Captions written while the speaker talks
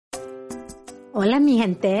Hola, mi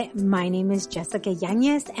gente. My name is Jessica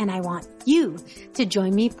Yanez, and I want you to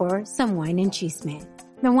join me for some Wine and Chisme.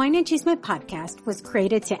 The Wine and Chisme podcast was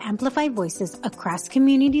created to amplify voices across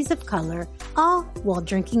communities of color, all while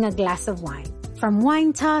drinking a glass of wine. From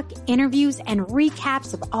wine talk, interviews, and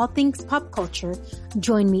recaps of all things pop culture,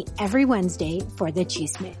 join me every Wednesday for the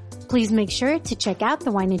Chisme. Please make sure to check out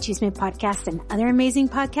the Wine and Chisme podcast and other amazing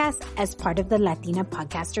podcasts as part of the Latina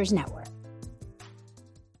Podcasters Network.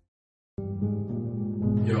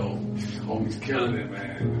 Yo, homie's killing it,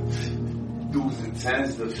 man. Dude's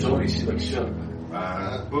intense. The shorty, she like shook.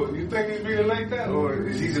 But you think he's really like that, or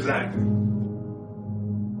is he just acting?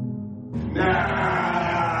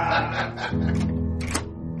 Nah.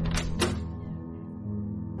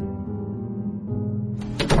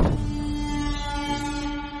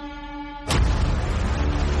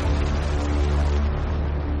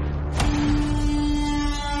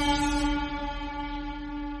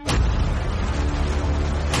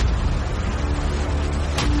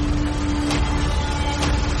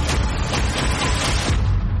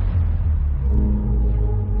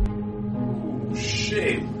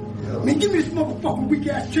 Man, give me this motherfucking weak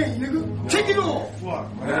ass chain, nigga. Take it off.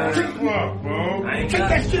 Fuck, man. Take it off, bro. Take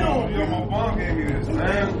that shit off. Yo, my mom gave me this,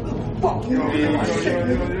 man. Fuck you. Yo,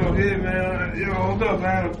 man. Yo, hold up,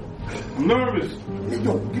 man. I'm nervous.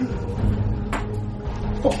 Yo,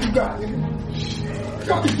 fuck you got, nigga.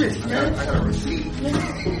 Fuck is this, man? I got a receipt. Yeah.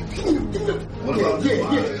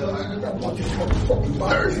 I want this motherfucking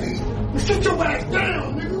body. Sit your ass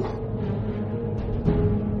down, nigga.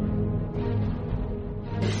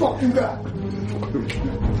 Fuck you got?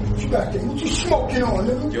 What you got there? What you smoking on,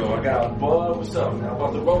 nigga? Yo, I got a bud. What's up, man? I'm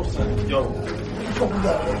about to roll something. Yo. What the fuck you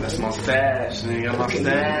got there? That's my stash, nigga. My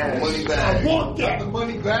stash. Money I bag. want that. Got the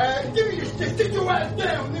money bag. Give me your shit. Sit your ass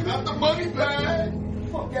down, nigga. Got the money bag.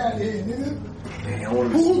 Fuck out of here, nigga. Man, I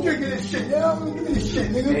want Who drinking this shit? Yeah, give me this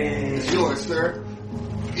shit, nigga. It's yours, sir.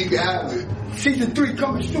 You can have it. Season 3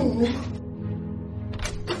 coming soon, nigga.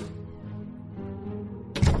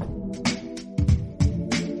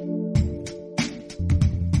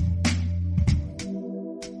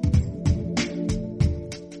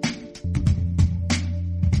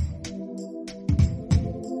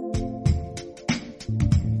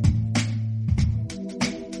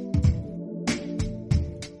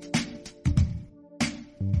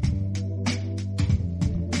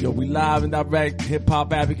 Yo, we live and direct hip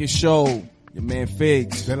hop advocate show. Your man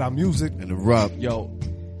Figs. De la music. And the rub. Yo,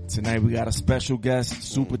 tonight we got a special guest,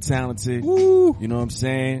 super talented. Woo. You know what I'm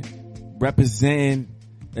saying? Representing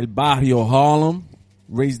El Barrio Harlem.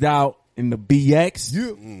 Raised out in the BX.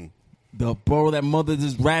 Yeah. The borough that mothered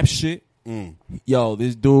this rap shit. Yo,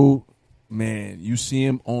 this dude, man, you see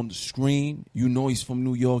him on the screen. You know he's from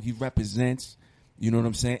New York. He represents. You know what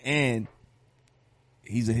I'm saying? And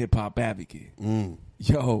he's a hip hop advocate.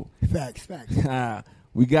 Yo. Facts.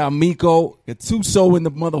 We got Meeko, Gattuso in the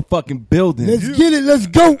motherfucking building. Let's get it. Let's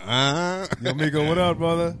go. Yo, Meeko, what up,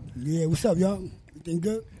 brother? Yeah, what's up, y'all? Everything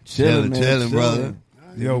good? Chilling, brother.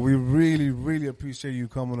 Yo, we really appreciate you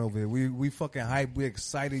coming over here. We fucking hype. We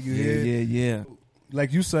excited you here. Yeah.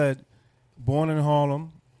 Like you said, born in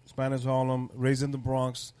Harlem, Spanish Harlem, raised in the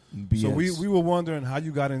Bronx. BS. So we were wondering how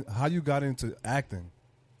you got into acting.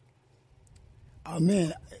 Oh,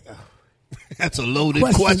 man. That's a loaded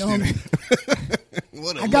question.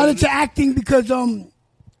 I got into acting because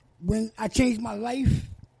when I changed my life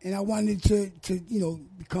and I wanted to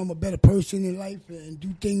become a better person in life and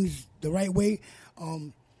do things the right way.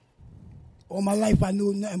 All my life I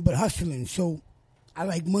knew nothing but hustling, so I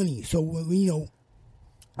like money. So when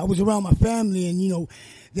I was around my family and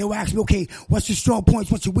they would ask me, okay, what's your strong points?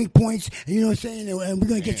 What's your weak points? And you know what I'm saying? And we're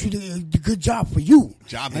going to get you the good job for you.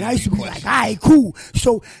 And I used to be like, all right, cool.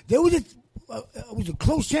 So there was it was a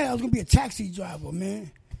close chance I was going to be a taxi driver,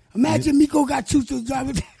 man. Imagine Meeko got choose to drive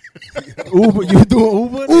a Uber, you doing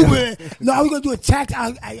Uber? Uber. No, I was going to do a tax. I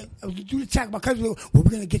was going to do the tax. My cousin was we're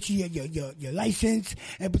going to get you your license.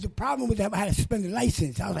 But the problem was that I had to suspend the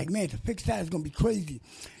license. I was like, man, to fix that is going to be crazy.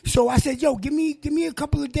 So I said, yo, give me a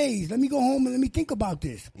couple of days. Let me go home and let me think about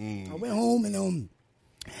this. I went home and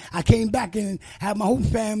I came back and had my whole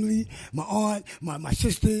family, my aunt, my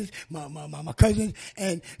sisters, my cousins,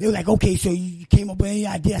 and they were like, okay, so you came up with any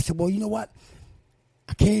idea? I said, well, you know what?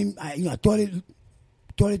 I thought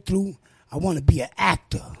it through. I want to be an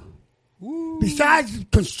actor. Ooh. Besides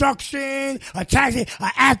construction, or taxi,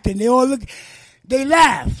 or acting, they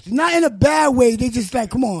laughed. Not in a bad way. They just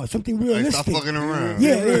like, come on, something realistic. Stop fucking around.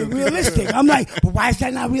 Yeah, realistic. I'm like, but why is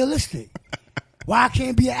that not realistic? Why I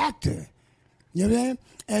can't be an actor? You know what I'm saying?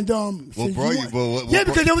 And What said, brought you? Yeah,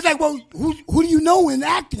 because it was like, well, who do you know in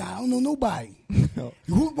acting? I don't know nobody.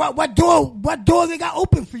 What door they got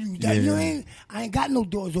open for you? That, you know what I mean? I ain't got no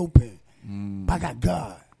doors open. But I got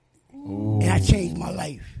God. Ooh. And I changed my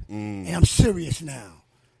life. And I'm serious now.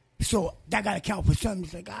 So that got to count for something.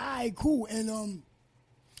 It's like, all right, cool. And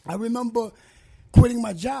I remember quitting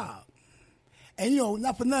my job. And,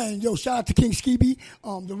 not for nothing, shout out to King Skeeby,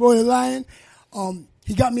 the Royal Lion.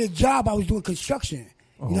 He got me a job. I was doing construction.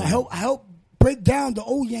 I helped break down the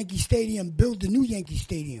old Yankee Stadium, build the new Yankee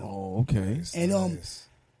Stadium. Oh, okay. And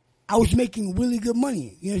I was making really good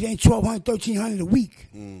money. You know what I'm saying? $1,200, $1,300 a week.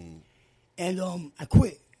 And I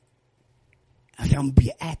quit. I said, I'm going to be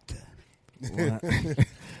an actor.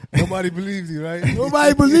 Nobody believes you, right?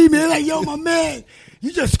 Nobody believed me. They're like, yo, my man,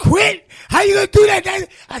 you just quit? How you going to do that?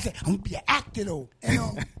 I said, I'm going to be an actor, though.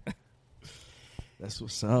 And that's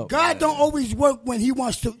what's up. God don't always work when he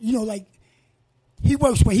wants to, he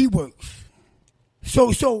works when he works.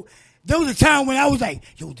 So there was a time when I was like,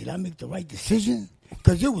 yo, did I make the right decision?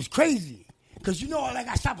 Because it was crazy. Because,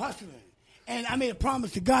 I stopped hustling. And I made a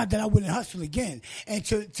promise to God that I wouldn't hustle again. And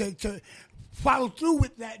to follow through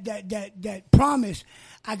with that promise,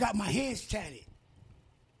 I got my hands tatted.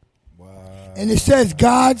 Wow. And it says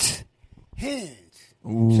God's hands.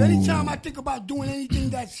 Ooh. So anytime I think about doing anything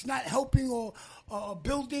that's not helping or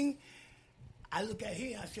building, I look at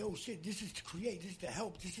here, I say, oh shit, this is to create, this is to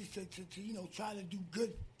help, this is to try to do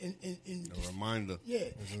good in a reminder. Yeah.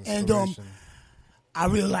 And I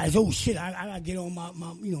realized, oh shit, I gotta get on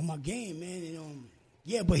my game, man.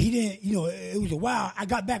 And but he didn't, it was a while. I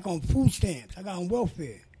got back on food stamps. I got on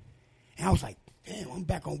welfare. And I was like, damn, I'm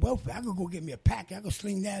back on welfare. I could go get me a pack. I could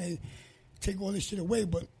sling that and take all this shit away.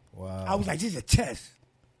 But I was like, this is a test.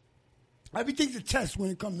 Everything's a test when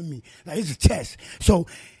it comes to me. Like, it's a test. So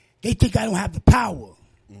they think I don't have the power.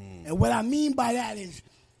 And what I mean by that is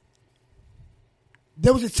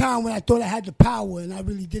there was a time when I thought I had the power and I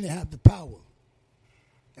really didn't have the power.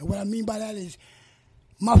 And what I mean by that is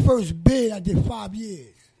my first bid, I did 5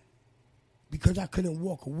 years because I couldn't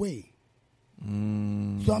walk away.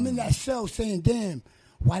 So I'm in that cell saying, damn,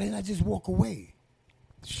 why didn't I just walk away?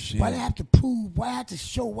 Shit. Why did I have to prove? Why did I have to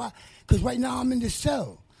show? Why? Because right now I'm in this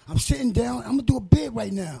cell. I'm sitting down. I'm going to do a bid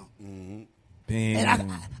right now. Damn.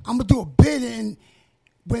 And I'm going to do a bid, and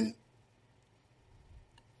when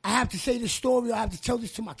I have to say this story or I have to tell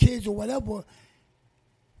this to my kids or whatever,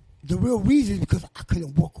 the real reason is because I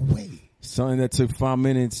couldn't walk away. Something that took 5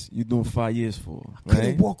 minutes, you're doing 5 years for, right? I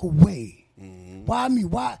couldn't walk away. Why me?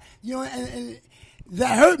 Why? And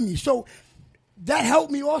that hurt me. So that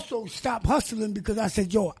helped me also stop hustling because I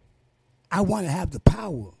said, yo, I want to have the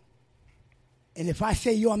power. And if I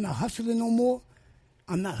say, yo, I'm not hustling no more,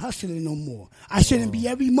 I'm not hustling no more. I shouldn't be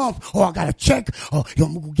every month, I got a check, yo,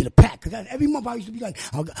 I'm going to go get a pack. Because every month I used to be like,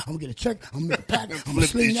 I'm going to get a check, I'm going to make a pack, I'm going to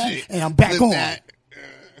sling that, shit. And I'm back on.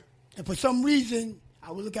 And for some reason,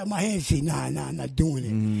 I would look at my hand and say, nah, I'm not doing it.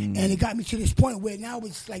 And it got me to this point where now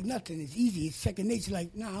it's like nothing. It's easy. It's second nature.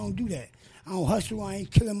 Like, nah, I don't do that. I don't hustle. I ain't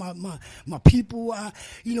killing my people.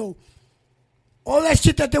 All that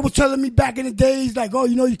shit that they were telling me back in the days, like, oh,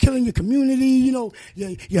 you're killing your community,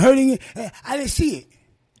 you're hurting it. I didn't see it.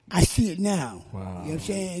 I see it now. Wow. You know what I'm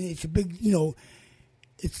saying? And it's a big,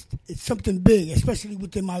 it's something big, especially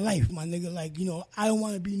within my life, my nigga. Like, I don't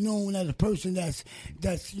want to be known as a person that's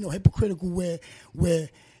hypocritical where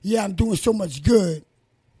I'm doing so much good,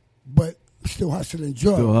 but still hustling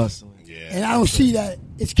drugs. Still hustling. Yeah. And I don't see that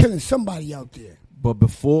it's killing somebody out there. But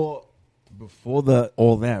before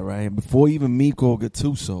all that, right? Before even Meeko or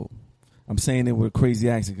Gattuso, I'm saying it with a crazy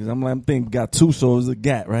accent because I'm thinking Gattuso is a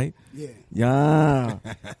gat, right? Yeah. Yeah.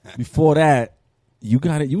 Before that, you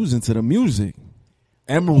was into the music.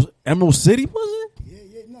 Emerald City, was it?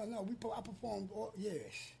 Yeah. No. I performed all, yes.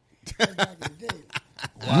 Back in the day.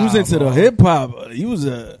 Wow, you was into the hip hop. You was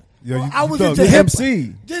a. I was into hip hop.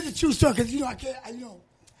 MC. This is a true story because I can't.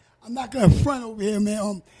 I'm not gonna front over here,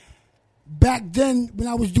 man. Back then, when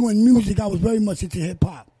I was doing music, I was very much into hip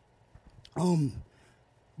hop.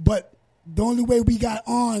 But the only way we got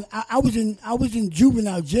on, I was in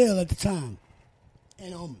juvenile jail at the time,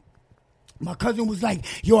 and my cousin was like,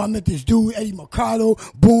 yo, I met this dude, Eddie Mercado,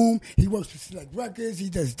 boom, he works for Select Records, he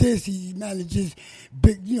does this, he manages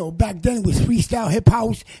big, back then it was freestyle, hip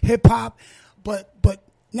hop, but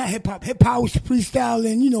not hip house, freestyle,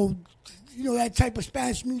 and that type of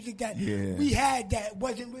Spanish music that we had that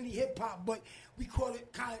wasn't really hip hop, but we called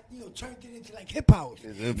it kind of, turned it into like hip house.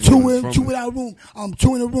 Two in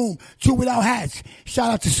the room, two without hats.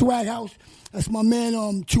 Shout out to Swag House. That's my man.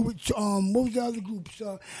 What was the other groups?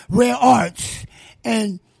 Rare Arts.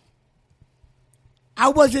 And I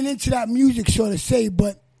wasn't into that music, so to say,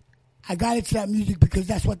 but I got into that music because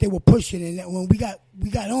that's what they were pushing, and when we got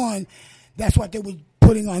on, that's what they were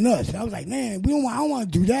putting on us. And I was like, man, I don't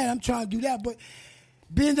want to do that. I'm trying to do that, but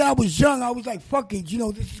being that I was young, I was like, fuck it,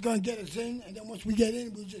 this is gonna get us in, and then once we get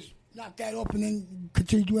in, we'll just knock that off and then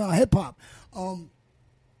continue doing our hip hop.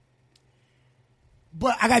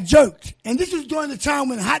 But I got jerked, and this was during the time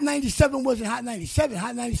when Hot 97 wasn't Hot 97.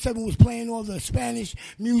 Hot 97 was playing all the Spanish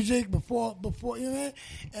music before you know what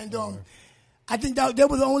I mean? And I think that they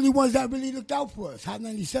were the only ones that really looked out for us. Hot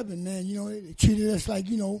 97, man, they treated us like,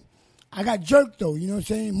 I got jerked though, you know what I'm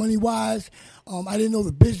saying? Money wise, I didn't know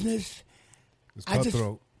the business. It's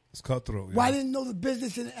cutthroat. Yeah. Well, I didn't know the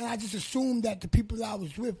business, and I just assumed that the people that I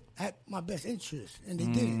was with had my best interest, and they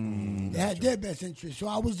didn't. They had their best interest, so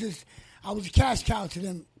I was a cash cow to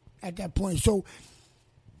them at that point. So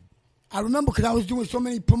I remember because I was doing so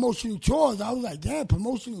many promotional tours, I was like, damn,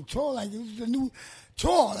 promotional tour, like this is a new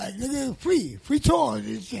tour, like nigga, free tours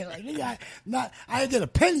and shit, like nigga, I didn't get a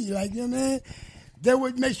penny, like you know what I mean? They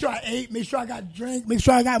would make sure I ate, make sure I got drink, make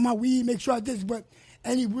sure I got my weed, make sure I did this, but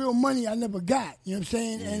any real money I never got, you know what I'm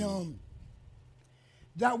saying? And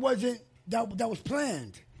that was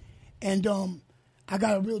planned, and I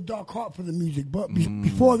got a real dark heart for the music. But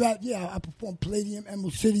before that, I performed Palladium,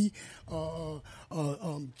 Emerald City,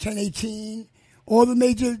 1018, all the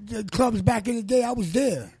major clubs back in the day. I was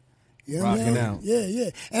there. You know Rocking what I mean? out. Yeah.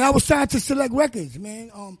 And I was signed to Select Records, man.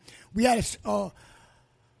 We had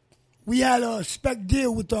a spec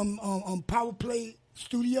deal with Power Play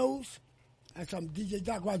Studios. That's DJ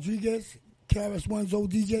Doc Rodriguez, KRS-One's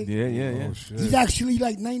old DJ. Yeah. Oh, shit. He's actually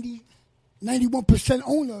like 91%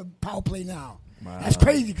 owner of Power Play now. Wow. That's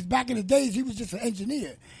crazy because back in the days he was just an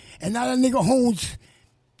engineer, and now that nigga owns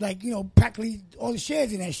practically all the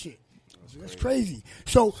shares in that shit. That's crazy.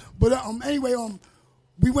 So, but anyway,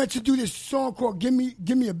 we went to do this song called "Give Me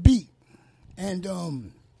a Beat," and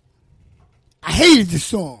I hated this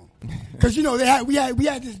song. Because we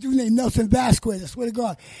had this dude named Nelson Vasquez. I swear to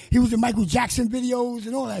God, he was in Michael Jackson videos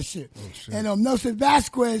and all that shit. Oh, shit. And Nelson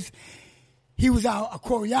Vasquez, he was a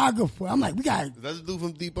choreographer. I'm like, we got. Is that the dude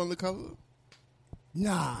from Deep Undercover?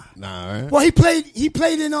 Nah, right? Well, he played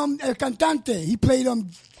in El Cantante. He played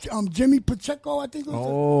Jimmy Pacheco, I think.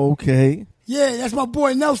 Oh, okay. Yeah, that's my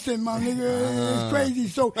boy Nelson, my nigga. It's crazy.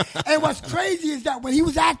 So, and what's crazy is that when he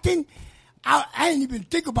was acting, I didn't even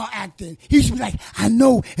think about acting. He used to be like, I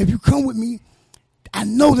know if you come with me, I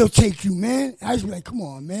know they'll take you, man. I used to be like, come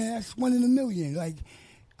on, man, that's 1 in a million. Like,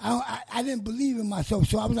 I didn't believe in myself,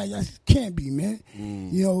 so I was like, that can't be, man.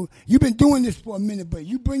 You've been doing this for a minute, but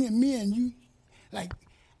you bringing me in, you, like,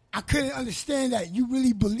 I couldn't understand that you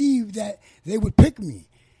really believed that they would pick me.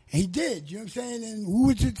 And he did, you know what I'm saying? And who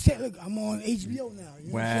would you say, look, I'm on HBO now. You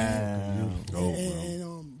know what I'm saying?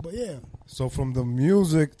 And, but yeah. So from the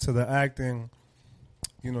music to the acting,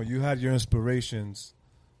 you had your inspirations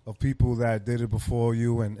of people that did it before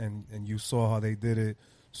you, and you saw how they did it.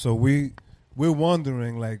 So we're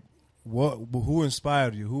wondering, like, who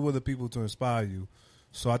inspired you? Who were the people to inspire you?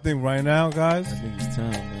 So I think right now, guys, I think it's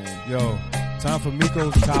time, man. Yo, time for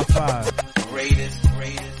Meeko's top 5. Greatest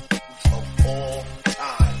of all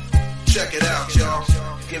time. Check it out, y'all.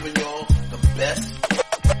 Giving y'all the best.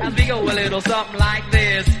 And we go a little something like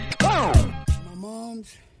this. My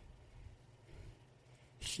mom's,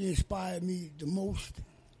 she inspired me the most.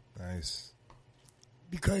 Nice.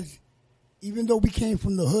 Because even though we came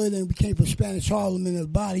from the hood and we came from Spanish Harlem and the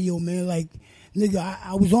barrio, man, like, nigga,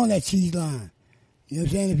 I was on that cheese line. You know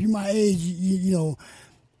what I'm saying? If you my age,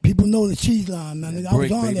 people know the cheese line, man. Nigga. I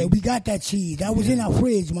was on there. We got that cheese. That was in our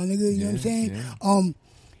fridge, my nigga. You know what I'm saying? Yeah.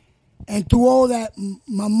 And through all that,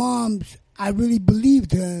 my mom's, I really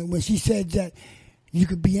believed her when she said that you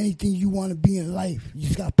could be anything you want to be in life. You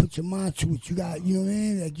just got to put your mind to it. You got, you know what I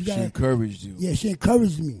mean? Like, you She encouraged you. Yeah, she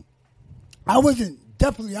encouraged me. I wasn't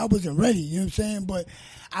ready, you know what I'm saying? But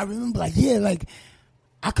I remember, like, yeah, like,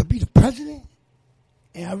 I could be the president.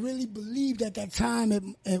 And I really believed at that time,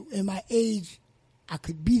 at my age, I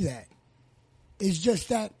could be that. It's just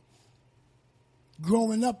that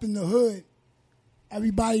growing up in the hood,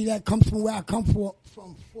 everybody that comes from where I come from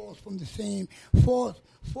falls for the same,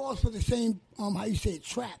 how you say it,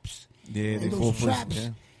 traps. Yeah, and they those fall for traps. yeah.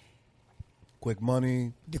 Quick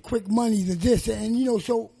money. The quick money, the this, and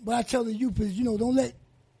so what I tell the youth is, don't let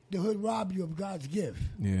the hood rob you of God's gift.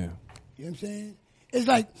 Yeah. You know what I'm saying? It's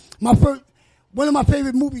like one of my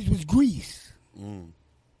favorite movies was Grease.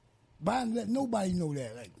 But I didn't let nobody know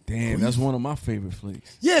that. Like, Damn, that's one of my favorite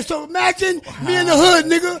flicks. yeah, so imagine me in the hood,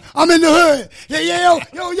 nigga. I'm in the hood. Yeah,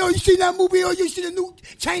 yo, you seen that movie or you seen the new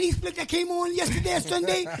Chinese flick that came on yesterday or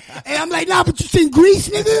Sunday? And I'm like, nah, but you seen Grease,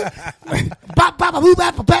 nigga? Bop, bop, boo,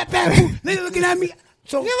 bop, bop, bop, boo. Nigga looking at me.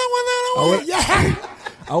 So, yeah.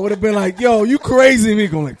 I would have been like, yo, you crazy. Me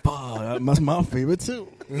going like, that's my favorite too.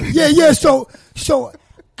 Yeah. So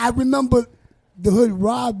I remember the hood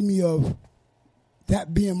robbed me of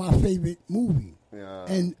that being my favorite movie. Yeah.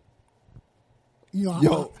 And, you know,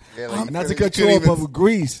 Yo, not to cut you off, but with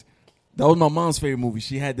Grease, that was my mom's favorite movie.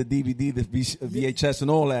 She had the DVD, the VHS,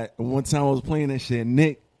 and all that. And one time I was playing that shit, and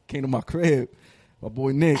Nick came to my crib. My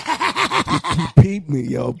boy Nick, he peeped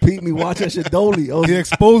me, watch that shit dolly. He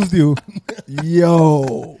exposed you.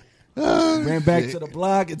 Yo. Ran back to the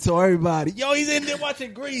block and told everybody, yo, he's in there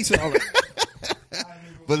watching Grease. And I was like,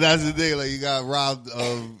 But that's the thing, like you got robbed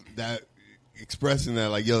of that expressing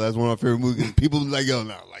that, like, yo, that's one of my favorite movies. People be like, yo,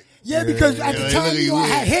 no, like. Yeah, because at the time, look at I you.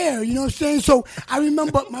 had hair, you know what I'm saying? So I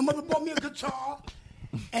remember my mother bought me a guitar,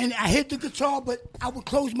 and I hit the guitar, but I would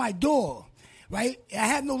close my door, right? I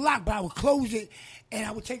had no lock, but I would close it, and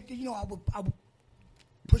I would take the, I would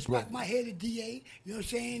push back my hair to DA, you know what I'm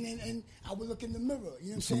saying? And I would look in the mirror, you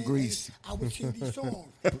know what I'm saying? Grease. And I would sing these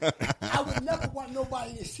songs. I would never want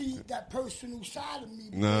nobody to see that personal side of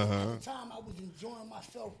me, because at the time I was enjoying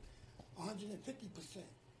myself 150%.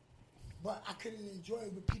 But I couldn't enjoy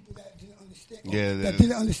it with people that didn't understand. That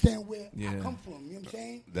didn't understand where I come from. You know what I'm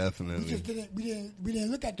saying? Definitely. We just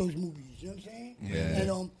didn't look at those movies. You know what I'm saying?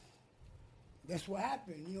 Yeah. And that's what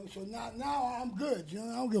happened. You know. So now I'm good. You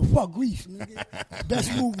know, I don't give a fuck. Grease, nigga.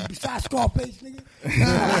 Best movie besides Scarface,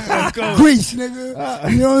 nigga. Grease,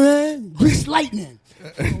 nigga. You know what I mean? Grease Lightning.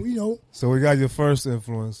 So, you know. So we got your first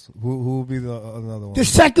influence. Who will be another one? The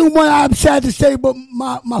second one, I'm sad to say, but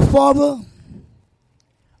my father.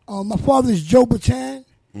 My father is Joe Batan.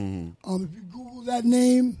 If you Google that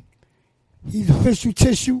name, he's official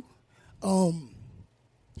tissue.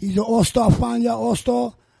 He's an all-star, fine y'all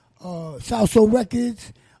all-star. South Soul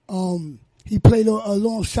Records. He played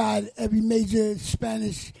alongside every major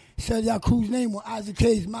Spanish Celia Cruz name one. Isaac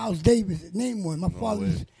Hayes, Miles Davis, name one. My father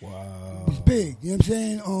was big. You know what I'm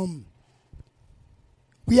saying?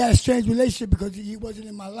 We had a strange relationship because he wasn't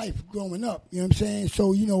in my life growing up. You know what I'm saying?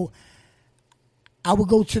 So, I would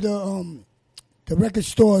go to the record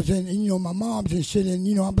stores and my mom's and shit,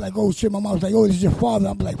 and I'm like, oh shit, my mom was like, oh, this is your father.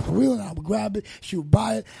 I'm like, for real? And I would grab it, she would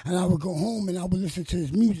buy it, and I would go home and I would listen to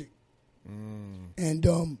his music. And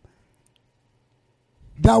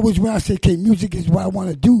that was when I said, okay, music is what I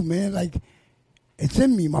want to do, man. Like, it's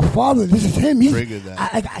in me. My father, this is him. Triggered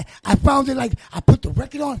that. I found it like, I put the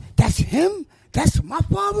record on, that's him? That's my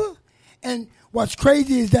father? And what's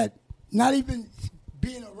crazy is that not even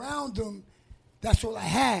being around him, that's all I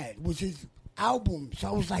had was his album. So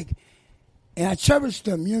I was like, and I cherished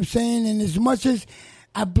them, you know what I'm saying? And as much as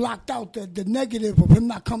I blocked out the negative of him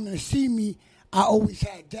not coming to see me, I always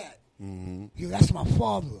had that. That's my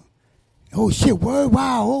father. Oh, shit, word,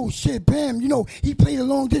 wow, oh, shit, bam. He played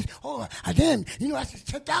along this. Oh, damn, that's his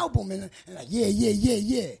 10th album. And like, yeah. You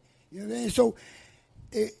know what I'm saying? So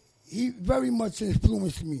he very much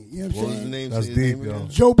influenced me. You know what I'm saying? What was the name? That's deep, yo.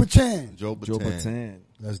 Joe Batan. Joe Batan.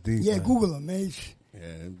 That's deep. Yeah, man. Google him, man. Yeah,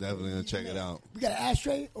 I'm definitely going to check it out. We got an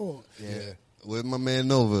ashtray? Or? Yeah. With my man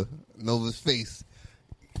Nova. Nova's face.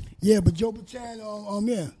 Yeah, but Joe Batan,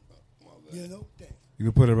 yeah. Thanks. You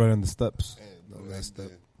can put it right on the steps. That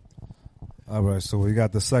step. All right, so we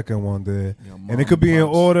got the second one there. Yeah, and it could be in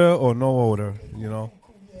order or no order, Yeah, I don't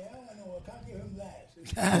know. Can't give him last.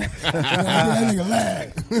 That nigga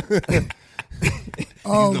last.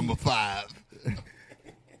 He's number 5.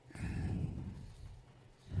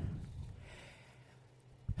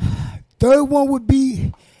 Third one would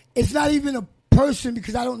be, it's not even a person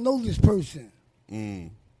because I don't know this person.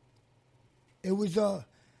 It was a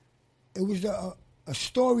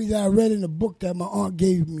story that I read in a book that my aunt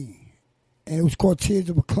gave me, and it was called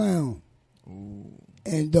Tears of a Clown.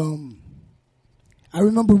 And I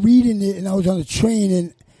remember reading it, and I was on a train,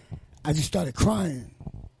 and I just started crying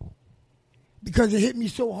because it hit me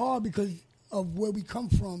so hard because of where we come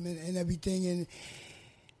from and everything. And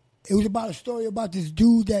it was about a story about this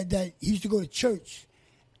dude that he used to go to church,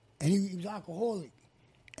 and he was alcoholic,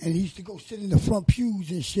 and he used to go sit in the front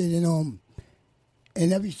pews and shit,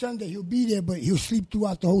 and every Sunday he'll be there, but he'll sleep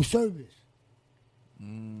throughout the whole service.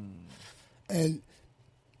 And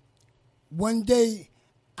one day,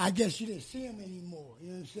 I guess you didn't see him anymore. You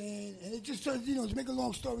know what I'm saying? And it just, to make a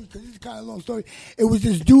long story, because it's kind of a long story. It was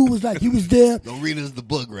this dude was like, he was there. Don't read us the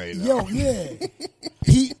book right now. Yo, yeah.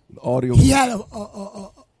 He audio. He had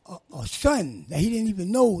a son that he didn't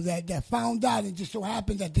even know that found out. It just so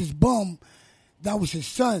happened that this bum, that was his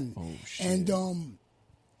son. Oh, shit. And,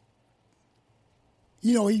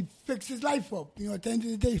 you know, he fixed his life up. You know, at the end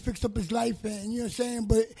of the day, he fixed up his life, and you know what I'm saying?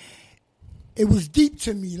 But it was deep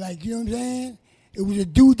to me, like, you know what I'm saying? It was a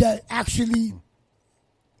dude that actually,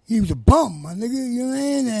 he was a bum, my nigga, you know what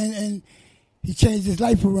I'm saying? And he changed his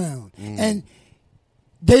life around. And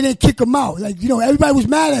they didn't kick him out. Like, you know, everybody was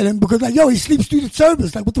mad at him because, like, yo, he sleeps through the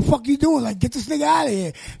service. Like, what the fuck you doing? Like, get this nigga out of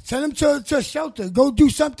here. Send him to a shelter. Go do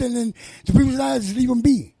something, and the people that just leave him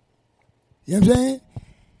be. You know what I'm saying?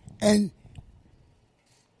 And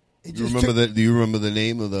it Do you just remember do you remember the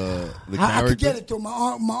name of the character? I could get it though. My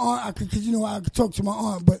aunt, I could, cause you know, I could talk to my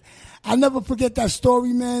aunt, but I never forget that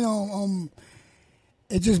story, man.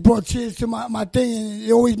 It just brought tears to my thing, and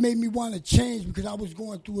it always made me want to change because I was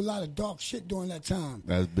going through a lot of dark shit during that time.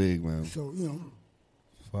 That's big, man. So, you know.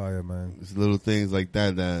 Fire, man. It's little things like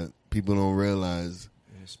that people don't realize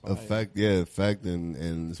affect and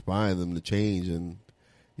inspire them to change. And,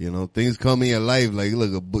 you know, things come in your life. Like,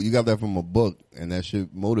 look, a book, you got that from a book, and that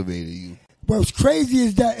shit motivated you. What's crazy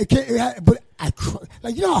is that but I cry.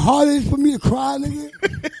 Like, you know how hard it is for me to cry, nigga?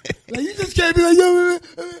 Like, you just can't be like, yo,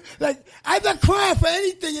 like, I'm not crying for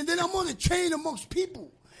anything, and then I'm on the train amongst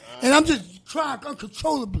people, and I'm just crying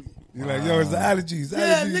uncontrollably. You're like, yo, it's the allergies.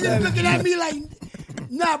 Yeah, niggas looking at me like,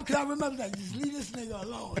 nah, because I remember, like, just leave this nigga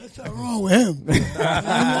alone. There's something wrong with him. You know what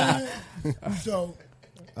I mean? So.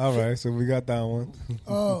 All right, so we got that one.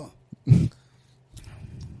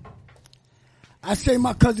 I say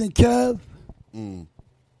my cousin Kev.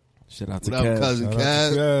 Shout out to What up, Kev. cousin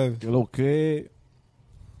Kev? Good little kid.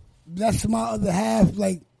 That's my other half.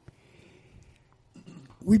 Like,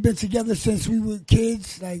 we've been together since we were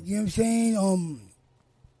kids. Like, you know what I'm saying?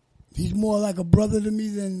 He's more like a brother to me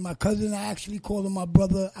than my cousin. I actually call him my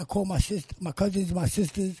brother. I call my cousins my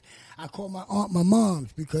sisters. I call my aunt my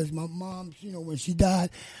moms because my mom's, you know, when she died,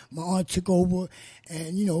 my aunt took over,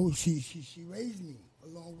 and you know, she raised me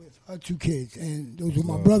along with her two kids, and those were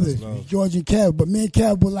my brothers, George and Kev. But me and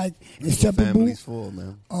Kev were like inseparable. Family's full,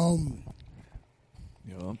 man.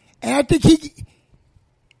 Yeah. And I think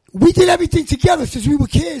we did everything together since we were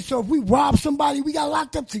kids. So if we robbed somebody, we got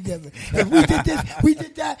locked up together. If we did this, we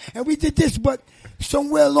did that, and we did this. But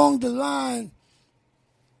somewhere along the line,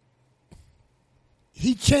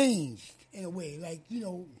 he changed in a way. Like, you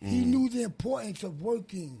know, he knew the importance of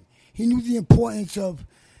working. He knew the importance of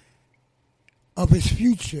his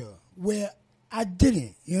future, where I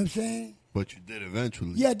didn't. You know what I'm saying? But you did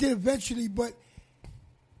eventually. Yeah, I did eventually. But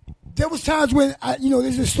there was times when,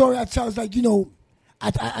 there's a story I tell. It's like, you know, I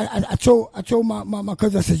told my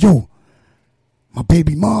cousin, I said, yo, my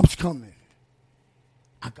baby mom's coming.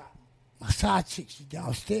 I got my side chick, she's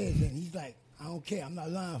downstairs, and he's like, I don't care, I'm not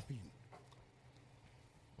lying for you.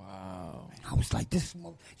 Wow. And I was like,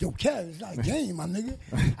 yo, Kev, it's not a game, my nigga.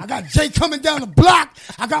 I got Jay coming down the block.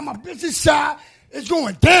 I got my business side. It's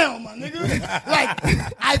going down, my nigga.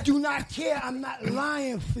 Like, I do not care. I'm not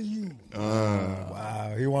lying for you.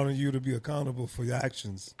 Wow. He wanted you to be accountable for your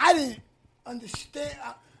actions. I didn't understand.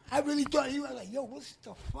 I really thought he was like, yo, what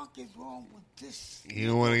the fuck is wrong with this? You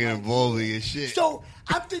don't want to get involved in your shit. So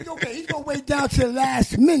I'm thinking, okay, he's going to wait down to the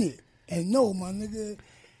last minute. And no, my nigga.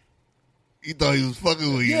 You thought he was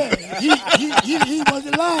fucking with you. Yeah, he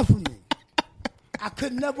wasn't lying for me. I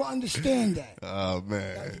could never understand that. Oh,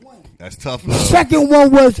 man. That was one. That's tough The love. second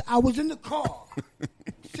one was I was in the car,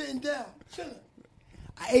 sitting down, chilling.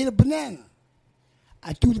 I ate a banana.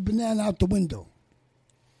 I threw the banana out the window.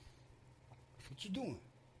 What you doing?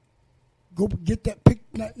 Go get that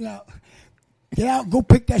get out, go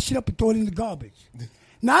pick that shit up and throw it in the garbage.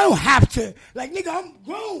 Now I don't have to, like, nigga, I'm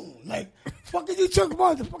grown. Like, fuck is you talking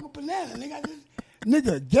about? The fucking banana,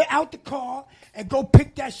 nigga, get out the car and go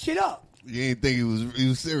pick that shit up. You didn't think he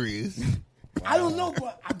was serious. I don't know,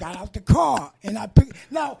 but I got out the car and I picked.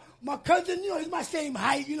 Now, my cousin, you know, he's my same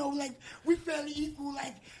height, you know, like, we fairly equal.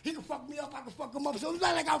 Like, he can fuck me up, I can fuck him up. So it's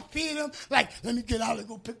not like I feared him, like, let me get out and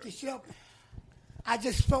go pick this shit up. I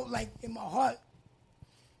just felt like in my heart,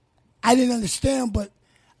 I didn't understand, but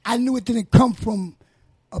I knew it didn't come from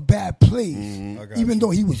a bad place. Even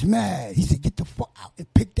though he was mad, he said, get the fuck out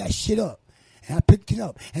and pick that shit up. And I picked it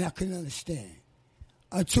up, and I couldn't understand.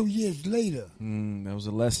 Until years later. That was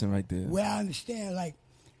a lesson right there. Where I understand, like,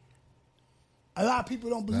 a lot of people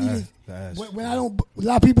don't believe this. A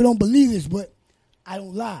lot of people don't believe this, but I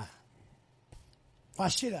don't lie. Why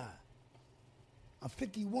should I? I'm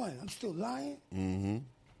 51. I'm still lying? Mm-hmm.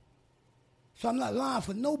 So I'm not lying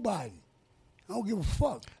for nobody. I don't give a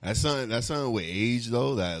fuck. That's something with age,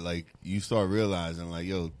 though, that, like, you start realizing, like,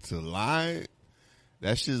 yo, to lie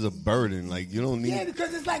That shit's a burden. Like, you don't need. Yeah,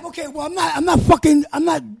 because it's like, okay, well, I'm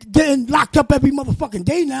not getting locked up every motherfucking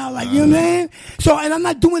day now. Like, you know what I mean? So, and I'm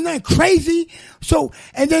not doing nothing crazy. So,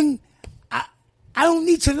 and then I don't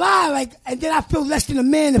need to lie. Like, and then I feel less than a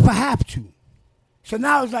man if I have to. So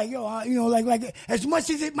now it's like, yo, you know, like as much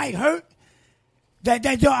as it might hurt,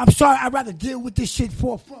 yo, I'm sorry, I'd rather deal with this shit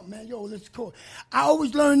forefront, man. Yo, let's go. I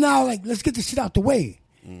always learn now, like, let's get this shit out the way.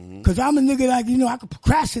 Because I'm a nigga, like, you know, I could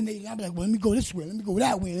procrastinate. And I'm like, well, let me go this way, let me go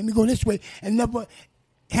that way, let me go this way, and never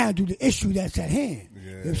handle the issue that's at hand. Yeah.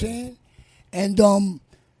 You know what I'm saying? And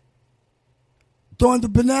throwing the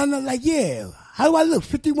banana, like, yeah, how do I look?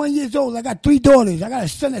 51 years old. I got 3 daughters. I got a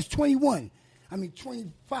son that's 21. I mean,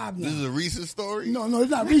 25 now. This is a recent story? No, it's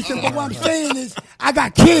not recent. But what I'm saying is, I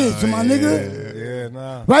got kids, my nigga. Yeah,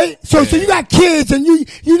 nah. Right? So you got kids, and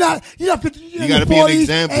you're not 50. You gotta be an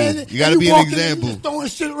example. You gotta be an example. You just throwing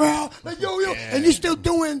shit around, like yo, and you still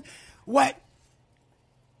doing what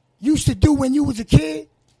you used to do when you was a kid.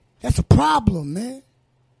 That's a problem, man.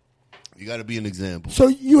 You got to be an example. So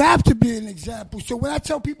you have to be an example. So when I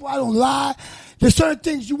tell people I don't lie, there's certain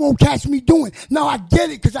things you won't catch me doing. Now I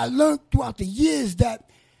get it because I learned throughout the years that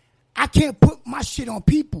I can't put my shit on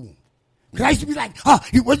people. Because I used to be like,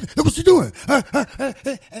 look what you doing.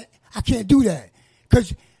 I can't do that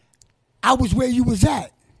because I was where you was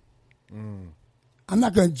at. I'm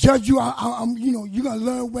not going to judge you. I'm you know, you're going to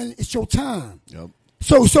learn when it's your time. Yep.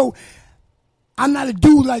 So I'm not a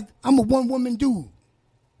dude like I'm a one-woman dude.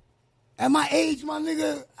 At my age, my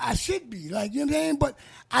nigga, I should be. Like, you know what I'm saying? But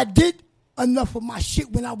I did enough of my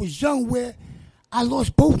shit when I was young where I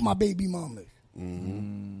lost both my baby mamas.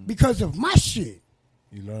 Because of my shit.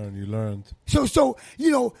 You learned. So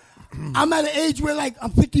you know, I'm at an age where, like,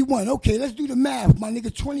 I'm 51. Okay, let's do the math. My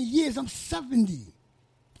nigga, 20 years, I'm 70.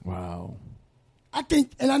 Wow. I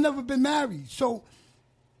think, and I've never been married. So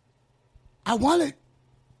I want to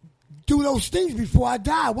do those things before I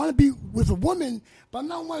die. I want to be with a woman, but I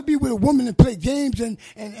don't want to be with a woman and play games and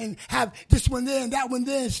have this one there and that one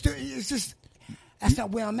there. And still, it's just, that's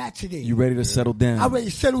not where I'm at today. You ready to settle down? I'm ready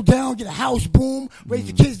to settle down, get a house, boom, raise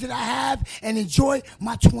the kids that I have, and enjoy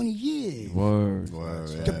my 20 years. Word.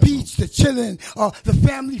 The beach, the chilling, the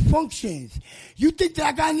family functions. You think that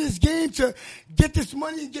I got in this game to get this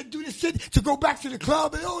money and do this shit, to go back to the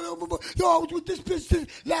club and, I was with this bitch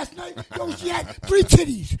last night. Yo, she had 3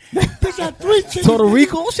 titties. Bitch had 3 titties. Total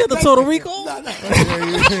Rico? She had the Total Rico? No.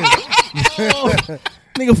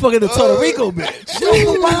 Nigga fucking the Total Rico bitch. So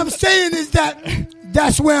what I'm saying is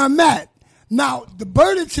that's where I'm at. Now, the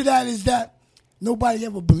burden to that is that nobody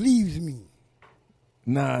ever believes me.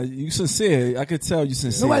 Nah, you sincere. I could tell you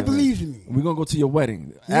sincere. Nobody believes me. We're going to go to your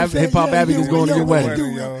wedding. You know Hip Hop Abbey is going to your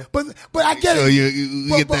wedding. But I get So it. you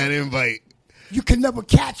get that invite. You can never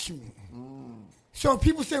catch me. So if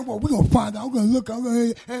people say, well, we're going to find out. I'm going to look.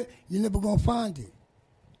 You're never going to find it.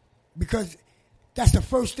 Because that's the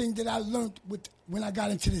first thing that I learned when I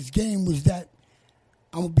got into this game was that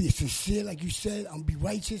I'm going to be sincere, like you said. I'm going to be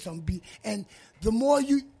righteous. And the more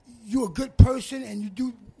you're a good person and you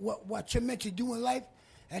do what you're meant to do in life,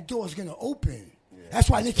 that door's going to open. Yeah, that's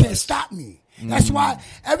why they can't stop me. That's why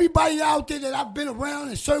everybody out there that I've been around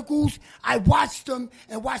in circles, I watched them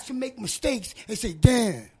make mistakes and say,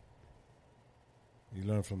 damn. You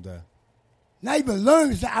learn from that. Not even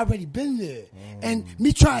learn is that I've already been there. And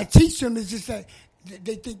me trying to teach them is just that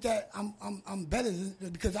they think that I'm better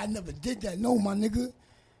because I never did that. No, my nigga.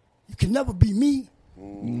 You can never be me. I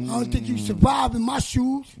don't think you survive in my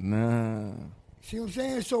shoes. Nah. See what I'm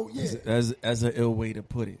saying? So, yeah. As an ill way to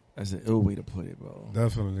put it. Bro.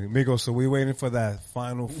 Definitely. Meeko, so we waiting for that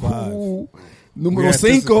final 5. Número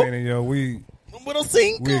 5. Número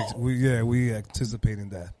 5. We anticipating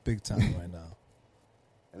that big time right now.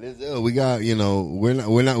 And we got,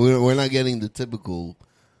 we're not getting the typical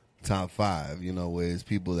top 5, where it's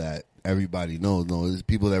people that everybody knows. No, it's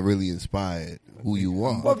people that really inspired who you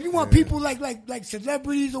are. Well, if you want people like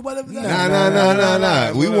celebrities or whatever.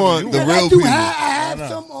 Nah. We want the real people. I have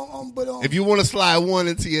some but if you want to slide one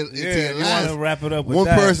into your last, want to wrap it up with one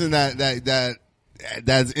person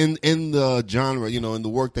that's in the genre, in the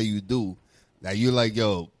work that you do, that you're like,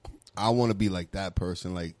 yo, I want to be like that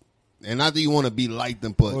person, like. And not that you want to be like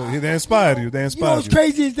them, but they inspired you. You know what's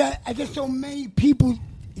crazy is that I get so many people.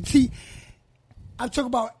 See, I'm talking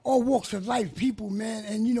about all walks of life, people, man,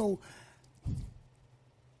 and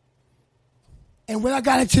and when I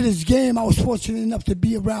got into this game, I was fortunate enough to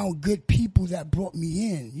be around good people that brought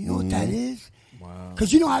me in. You know what that is? Wow.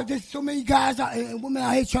 Because you know how there's so many guys and women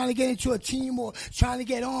out here trying to get into a team or trying to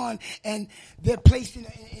get on, and they're placed in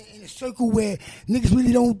a circle where niggas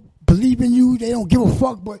really don't believe in you. They don't give a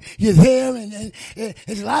fuck, but you're there, and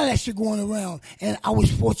there's a lot of that shit going around. And I was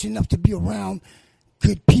fortunate enough to be around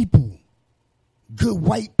good people. Good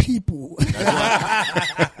white people.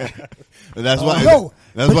 That's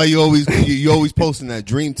why you always posting that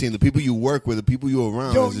dream team. The people you work with, the people you're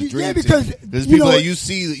around, is a dream because, team. There's people that you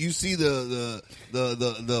see the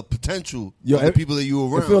potential of the people that you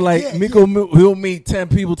around. I feel like Meeko, he'll meet 10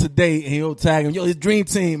 people today and he'll tag them. Yo, his dream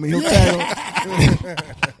team, and he'll tag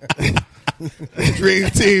them. Dream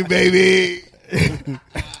team, baby.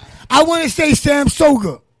 I want to say Sam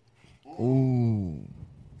Soga. Ooh.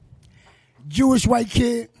 Jewish white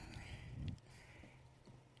kid,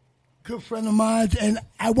 good friend of mine, and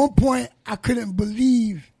at one point I couldn't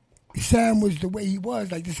believe Sam was the way he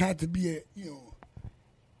was. Like this had to be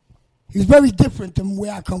he's very different than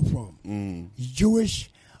where I come from. He's Jewish,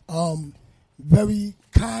 very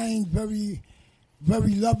kind, very,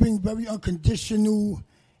 very loving, very unconditional,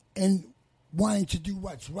 and wanting to do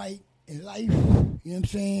what's right in life. You know what I'm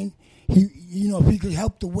saying? If he could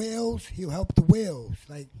help the whales, he'll help the whales.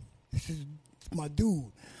 Like this is my dude.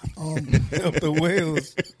 Help the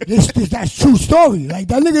whales. That's true story. Like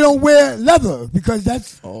that nigga don't wear leather because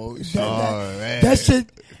that's that shit.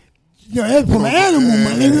 That's from an animal,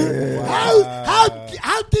 my nigga. Wow.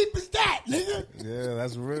 How deep is that, nigga? Yeah,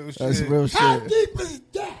 that's real shit. That's real shit. How deep is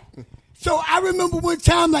that? So I remember one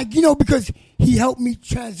time, because he helped me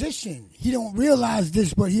transition. He don't realize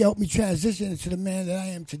this, but he helped me transition into the man that I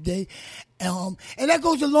am today. And that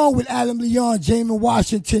goes along with Adam Leon, Jamin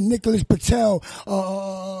Washington, Nicholas Patel,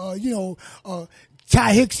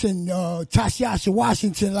 Ty Hickson, Tashiasha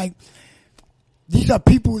Washington. Like, these are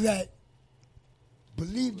people that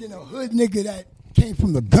believed in a hood nigga that came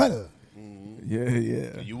from the gutter.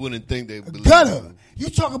 Yeah. You wouldn't think they believe gutter. You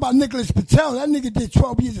talk about Nicholas Patel. That nigga did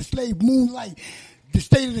 12 years a slave, Moonlight, The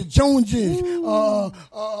State of the Joneses,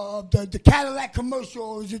 the Cadillac commercial,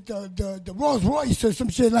 or is it the Rolls Royce or some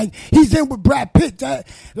shit? Like, he's in with Brad Pitt.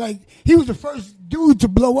 He was the first dude to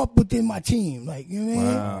blow up within my team. Like, you know what I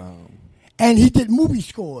mean? Wow. And he did movie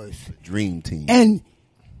scores. Dream team. And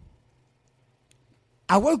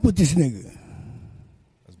I work with this nigga.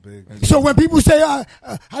 That's big. So when people say,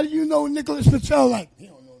 how do you know Nicholas Patel? Like, you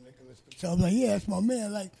don't know Nicholas Patel. I'm like, yeah, that's my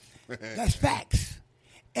man. Like, that's facts.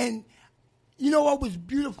 And you know what was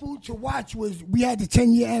beautiful to watch was we had the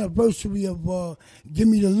 10-year anniversary of Give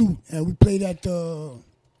Me the Loot, and we played at the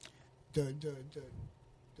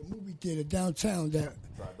movie theater downtown. That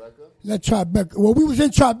Tribeca? Not Tribeca. Well, we was in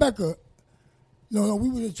Tribeca. No, we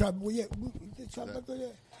was in Tribeca. Well, yeah, we was in Tribeca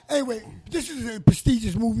there. Anyway, this is a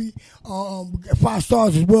prestigious movie. 5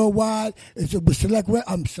 stars is worldwide. It's with Select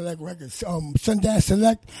Records, Sundance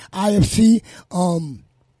Select, IFC.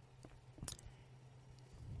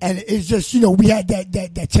 And it's just, we had that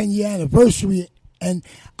 10-year anniversary, and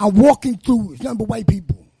I'm walking through, it's nothing but white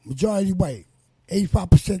people, majority white,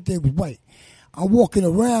 85% there was white. I'm walking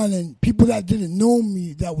around, and people that didn't know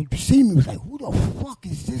me, that would see me, was like, who the fuck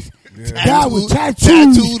is this guy with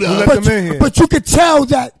tattoos? But you could tell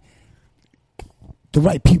that the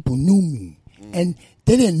right people knew me, and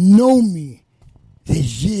they didn't know me.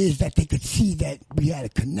 There's years that they could see that we had a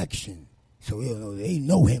connection. So, they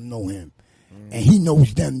know him. And he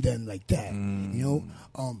knows them like that,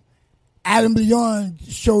 Adam Leon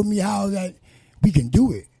showed me how that we can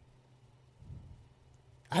do it.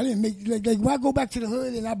 I didn't make, like when I go back to the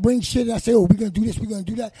hood and I bring shit and I say, we're going to do this, we're going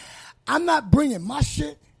to do that. I'm not bringing my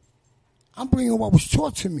shit. I'm bringing what was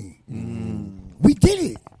taught to me. We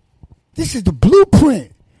did it. This is the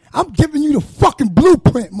blueprint. I'm giving you the fucking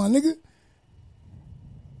blueprint, my nigga.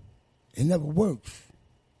 It never works.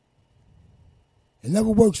 It never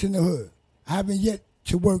works in the hood. I haven't yet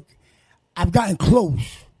to work. I've gotten close,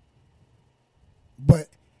 but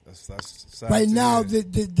that's right now there's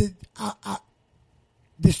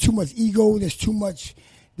too much ego. There's too much.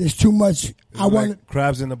 I want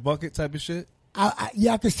crabs in the bucket type of shit.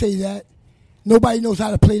 I can say that. Nobody knows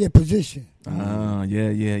how to play their position. Yeah.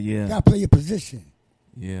 You gotta play your position.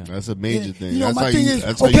 Yeah, that's a major thing. That's my how thing is,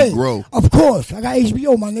 that's how you grow. Of course, I got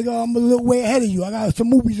HBO, my nigga. I'm a little way ahead of you. I got some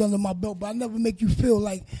movies under my belt, but I never make you feel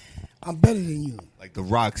like I'm better than you. Like The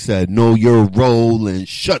Rock said, know your role and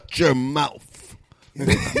shut your mouth. No,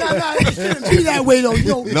 it shouldn't be that way though.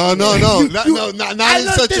 No, not in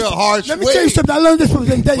such a harsh way. Let me tell you something. I learned this from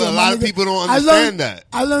Zendaya. But a lot of people don't understand that.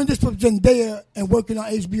 I learned this from Zendaya and working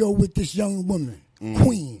on HBO with this young woman,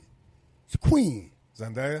 Queen. It's Queen.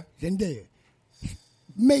 Zendaya.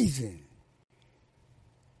 Amazing.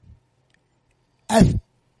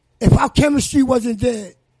 If our chemistry wasn't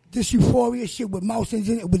there, this euphoria shit with Mousins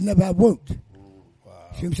in it would never have worked. Wow.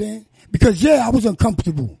 See what I'm saying? Because I was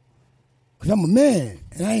uncomfortable. Because I'm a man,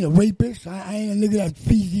 and I ain't a rapist. I ain't a nigga that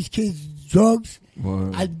feeds these kids drugs.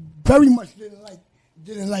 Word. I very much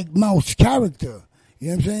didn't like Mouth's character. You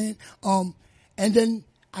know what I'm saying? And then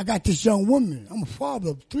I got this young woman. I'm a father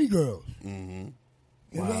of 3 girls. Mm-hmm.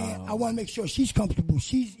 You know what I'm saying? I want to make sure she's comfortable.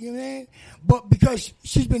 She's, you know what I mean? But because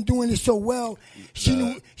she's been doing this so well, she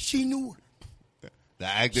knew. The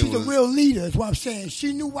acting She's a real leader, is what I'm saying.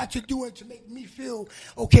 She knew what to do and to make me feel,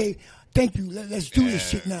 okay, thank you, let's do this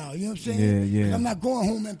shit now. You know what I'm saying? Yeah. I'm not going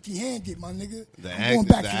home empty-handed, my nigga. The Going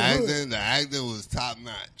back to the hood. The acting was top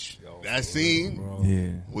notch. That scene,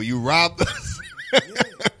 where you robbed us.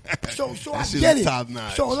 So I shit get was it. top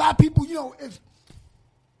notch. So a lot of people, you know,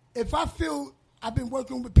 if I feel I've been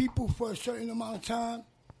working with people for a certain amount of time,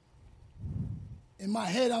 in my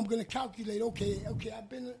head I'm gonna calculate. Okay,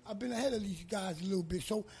 I've been ahead of these guys a little bit.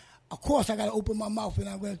 So of course I gotta open my mouth and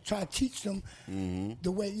I'm gonna try to teach them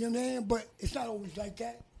the way. You know what I mean? But it's not always like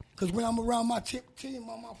that. Because when I'm around my team,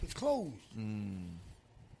 my mouth is closed.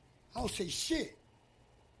 I don't say shit.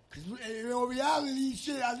 Because in reality,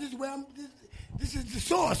 shit, this is the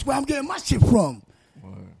source where I'm getting my shit from.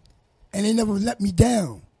 Word. And they never let me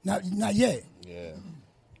down. Not yet. Yeah.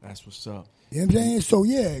 That's what's up. You know what I'm saying? So,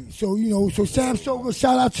 yeah. So, you know, Sam Soga,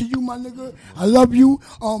 shout out to you, my nigga. I love you.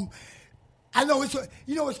 I know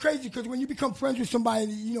it's crazy because when you become friends with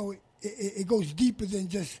somebody, you know, it goes deeper than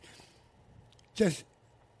just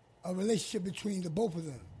a relationship between the both of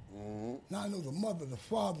them. Now I know the mother, the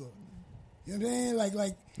father. You know what I'm saying?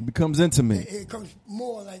 Like It becomes intimate. it comes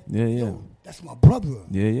more like, Yeah. yo, that's my brother.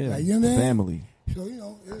 Yeah. Like, you know what I mean? Family. So, you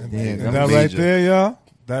know. And that right there, y'all,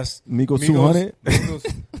 that's Meeko 200.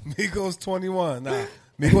 Meeko's 21. Nah,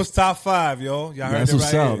 Meeko's top 5, yo. Y'all heard That's it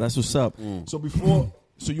what's right up. here. That's what's up.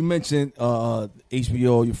 So you mentioned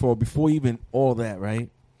HBO, before even all that, right?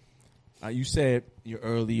 You said your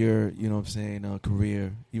earlier, you know what I'm saying,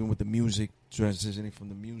 career, even with the music, transitioning from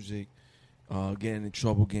the music, getting in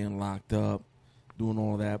trouble, getting locked up, doing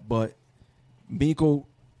all that. But Meeko,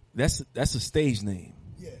 that's a stage name.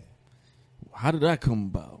 Yeah. How did that come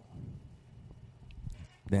about?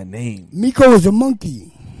 That name. Meeko is a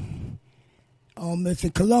monkey. It's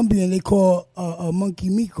in Colombia, and they call a monkey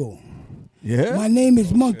Meeko. Yeah. My name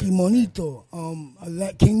is Monkey Monito.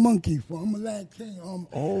 King Monkey. I'm a Latin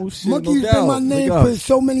king. Shit. Monkey's No been my doubt. name Big up. for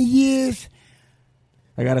so many years.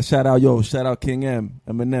 I got to shout out King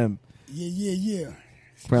Eminem, Yeah.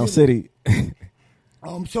 Brown City.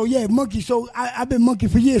 So yeah, Monkey. So I've been Monkey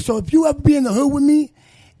for years. So if you ever be in the hood with me,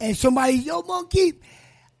 and somebody, yo, Monkey.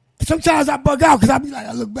 Sometimes I bug out because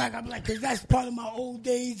I look back, I be like, because that's part of my old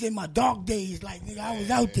days and my dark days. Like, nigga, I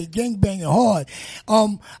was out there gangbanging hard.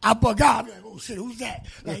 I bug out. I be like, oh shit, who's that?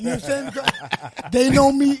 Like, you know what I'm saying? Because they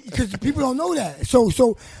know me, because people don't know that.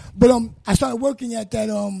 But I started working at that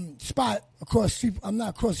spot across the street. I'm not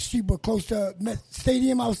across the street, but close to Met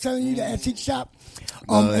Stadium. I was telling you, the antique shop.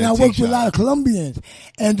 And I worked with a lot of Colombians.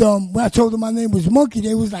 And when I told them my name was Monkey,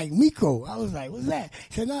 they was like, Meeko. I was like, what's that?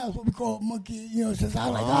 He said, no, that's what we call Monkey. You know, so I was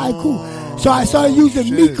like, all right, cool. So I started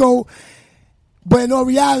using Meeko, but in all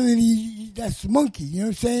reality, that's Monkey. You know what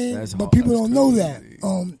I'm saying? But people don't know that.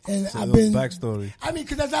 And So I've been backstory. I mean,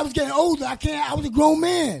 because as I was getting older, I was a grown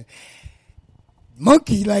man.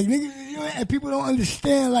 Monkey, like, niggas, you know, and people don't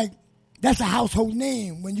understand, like, that's a household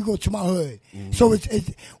name when you go to my hood. So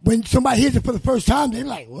it's when somebody hears it for the first time, they're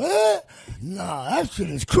like, what? Nah, that shit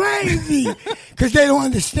is crazy. Because they don't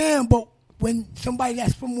understand. But when somebody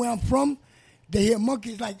that's from where I'm from, they hear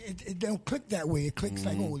Monkey, it's like, it don't click that way. It clicks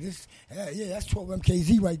like, oh, that's 12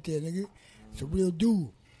 MKZ right there, nigga. It's a real dude.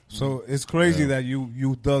 So it's crazy that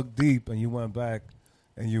you dug deep and you went back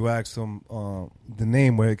and you asked them the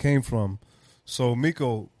name, where it came from. So,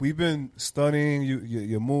 Meeko, we've been studying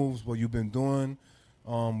your moves, what you've been doing.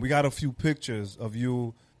 We got a few pictures of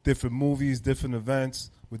you, different movies, different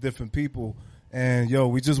events with different people. And, yo,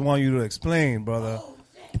 we just want you to explain, brother.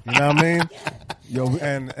 You know what I mean? Yo,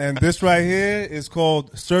 and this right here is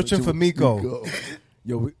called Searching for Meeko.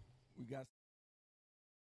 Yo, we got...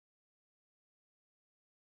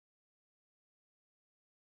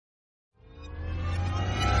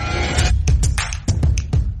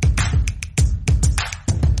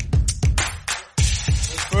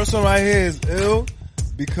 First one right here is ill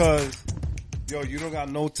because, yo, you don't got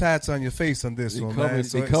no tats on your face on this one, man.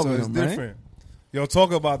 So it's them, different. Right? Yo,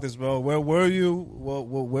 talk about this, bro. Where were you?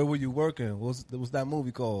 Where were you working? What's that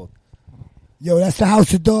movie called? Yo, that's the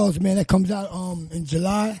House of Dogs, man. That comes out in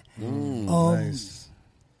July. Nice.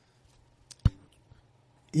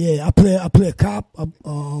 Yeah, I play a cop.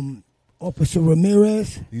 Officer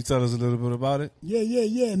Ramirez. You tell us a little bit about it?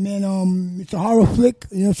 Yeah, man. It's a horror flick,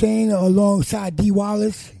 you know what I'm saying, alongside Dee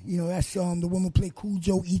Wallace. You know, that's the woman who played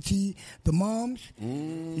Cujo, E.T., the moms. You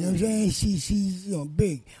know what I'm saying? She's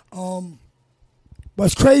big.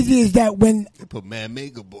 What's crazy is that when They put Man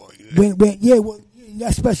Meeko boy.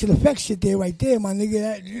 that special effects shit there, right there, my nigga,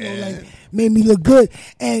 that like made me look good.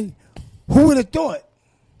 And who would have thought?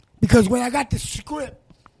 Because when I got the script,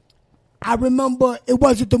 I remember it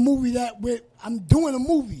wasn't the movie I'm doing a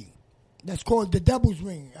movie that's called The Devil's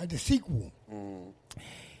Ring, the sequel.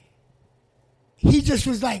 He just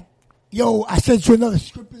was like, yo, I sent you another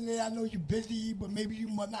script in there. I know you're busy, but maybe you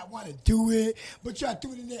might not want to do it. But y'all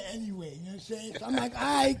do it in there anyway. You know what I'm saying? So I'm like, all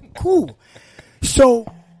right, cool. So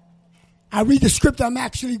I read the script I'm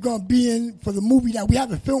actually going to be in for the movie that we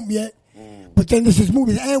haven't filmed yet. But then this is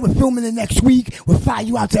movie, and we're filming it next week. We'll fly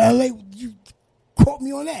you out to L.A. You caught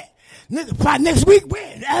me on that. Nigga, fly next week?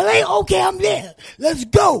 Where? L.A.? Okay, I'm there. Let's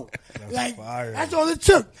go. That's all it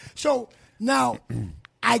took. So now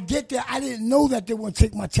I get there. I didn't know that they want to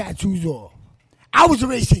take my tattoos off. I was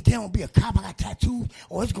already saying, damn, I'm going to be a cop. I got tattoos.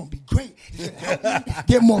 Oh, it's going to be great. It's going to help me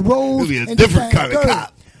get more roles. You'll be a different kind of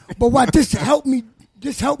cop. But what this helped me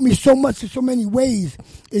so much in so many ways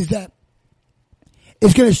is that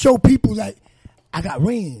it's going to show people that I got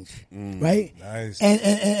range, right? Nice.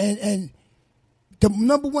 And the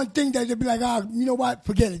number one thing that they'll be like, you know what?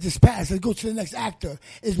 Forget it. Just pass. Let's go to the next actor.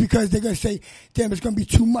 Is because they're going to say, damn, it's going to be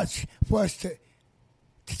too much for us to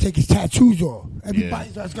take his tattoos off.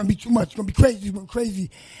 Everybody's it's going to be too much. It's going to be crazy. It's going to be crazy.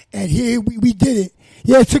 And here we did it.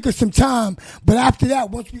 Yeah, it took us some time. But after that,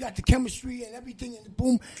 once we got the chemistry and everything, and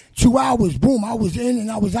boom, 2 hours, boom, I was in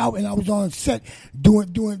and I was out and I was on set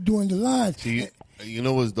doing the lines. See, you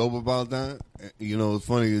know what's dope about that? You know what's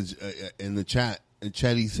funny is in the chat,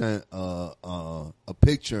 Chetty sent a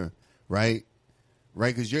picture, right?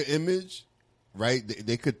 Right, because your image, right?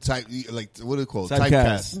 They could type like what do they call it?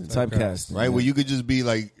 Typecast, right? Where you could just be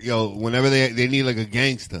like, yo, whenever they need like a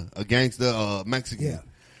gangster Mexican, Yeah.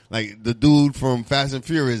 like the dude from Fast and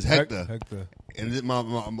Furious, Hector. Hector. And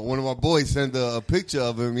one of my boys sent a picture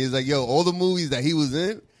of him. He's like, yo, all the movies that he was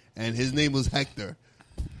in, and his name was Hector.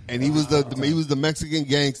 And he was the Mexican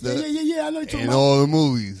gangster. Yeah. I know you're talking in about. all the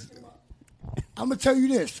movies. I'm gonna tell you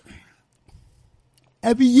this.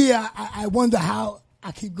 Every year, I wonder how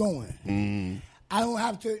I keep going. I don't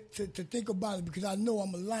have to think about it because I know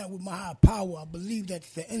I'm aligned with my higher power. I believe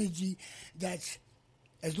that's the energy that's,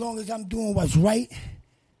 as long as I'm doing what's right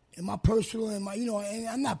in my personal and my, and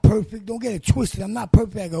I'm not perfect. Don't get it twisted. I'm not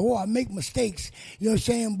perfect. I make mistakes. You know what I'm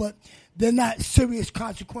saying? But they're not serious,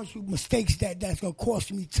 consequential mistakes that's going to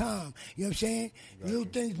cost me time. You know what I'm saying? Exactly.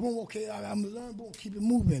 Little things, boom, okay, I'm going to learn, boom, keep it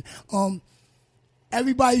moving.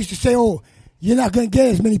 Everybody used to say, oh, you're not going to get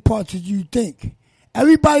as many parts as you think.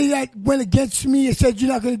 Everybody that went against me and said, you're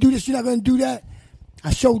not going to do this, you're not going to do that,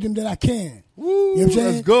 I showed them that I can. Woo, you know what I'm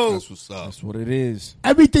saying? Let's go. That's what's up. That's what it is.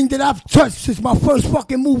 Everything that I've touched since my first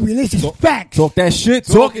fucking movie, and this is facts. Talk that shit.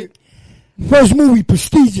 Talk it. First movie,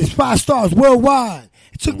 prestigious, 5 stars worldwide.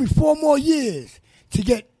 It took me 4 more years to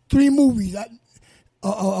get 3 movies.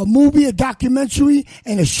 A movie, a documentary,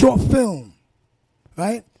 and a short film.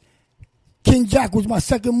 Right? King Jack was my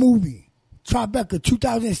second movie. Tribeca,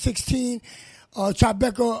 2016.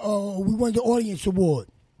 Tribeca, we won the Audience Award.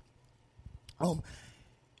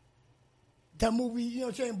 That movie, you know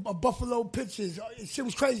what I'm saying? Buffalo Pictures. Shit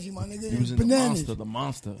was crazy, my nigga. Using bananas. the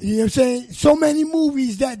monster. You know what I'm saying? So many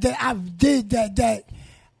movies that I've did that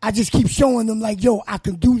I just keep showing them like, yo, I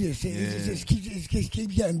can do this. It just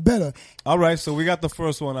keeps getting better. All right, so we got the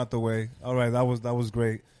first one out the way. All right, that was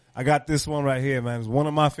great. I got this one right here, man. It's one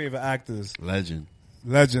of my favorite actors.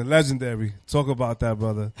 Legendary. Talk about that,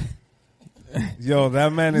 brother. Yo,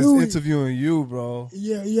 that man is interviewing you, bro.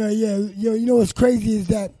 Yeah. Yo, you know what's crazy is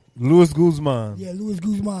that Luis Guzman. Yeah, Luis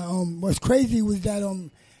Guzman. What's crazy was that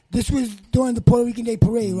this was during the Puerto Rican Day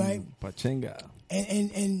Parade, right? Pachenga.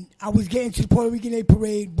 And I was getting to the Puerto Rican Day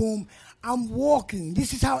Parade. Boom, I'm walking.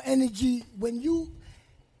 This is how energy when you're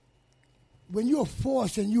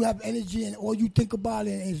forced and you have energy and all you think about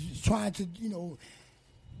it is trying to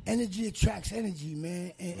energy attracts energy,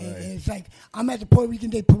 man. And it's like I'm at the Puerto Rican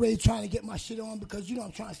Day Parade trying to get my shit on because,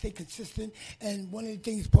 I'm trying to stay consistent. And one of the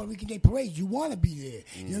things, Puerto Rican Day Parade, you want to be there.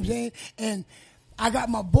 You know what I'm saying? And I got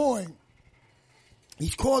my boy.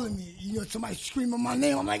 He's calling me. Somebody screaming my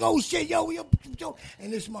name. I'm like, oh, shit, yo.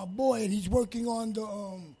 And it's my boy, and he's working on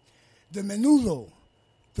the Menudo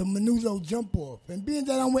jump off. And being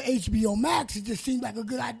that I'm with HBO Max, it just seemed like a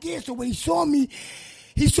good idea. So when he saw me,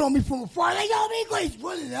 He saw me from afar, like, yo, Meeko, he's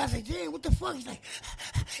running. And I was like, damn, what the fuck? He's like,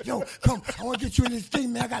 yo, come, I want to get you in this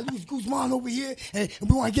thing, man. I got Luis Guzman over here, and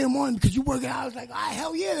we want to get him on because you working out. I was like, all right,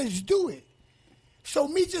 hell yeah, let's do it. So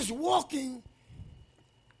me just walking,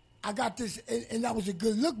 I got this, and that was a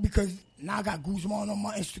good look because now I got Guzman on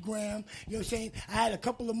my Instagram. You know what I'm saying? I had a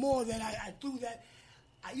couple of more that I threw that.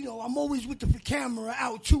 I'm always with the camera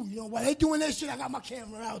out too. You know, while they doing that shit, I got my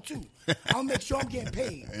camera out too. I'll make sure I'm getting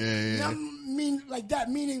paid. You know what I mean? Like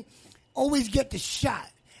that, meaning always get the shot.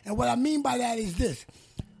 And what I mean by that is this.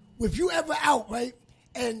 If you ever out, right,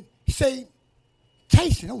 and say,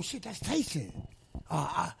 Tyson, oh shit, that's Tyson.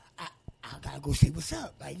 I gotta go say what's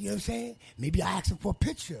up. Like, you know what I'm saying? Maybe I ask him for a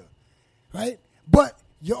picture, right? But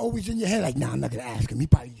you're always in your head like, nah, I'm not gonna ask him. He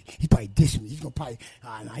probably diss me. He's gonna probably,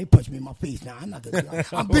 nah, he punched me in my face. Nah, I'm not gonna.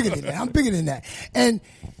 I'm bigger than that. I'm bigger than that. And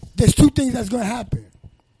there's two things that's gonna happen.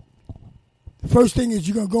 The first thing is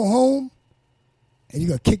you're gonna go home and you're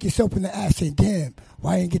gonna kick yourself in the ass saying, damn,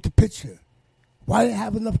 why I didn't get the picture? Why didn't I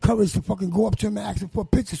have enough courage to fucking go up to him and ask him for a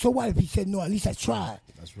picture? So what if he said no? At least I tried.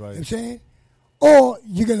 That's right. You know what I'm saying? Or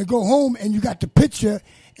you're going to go home and you got the picture.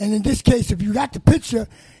 And in this case, if you got the picture,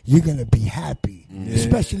 you're going to be happy. Yeah.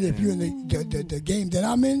 Especially if you're in the game that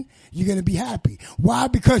I'm in, you're going to be happy. Why?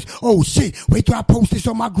 Because, oh, shit, wait till I post this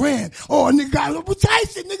on my gram. Oh, nigga got a little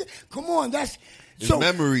Tyson, nigga. Come on, that's... It's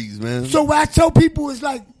memories, man. So what I tell people is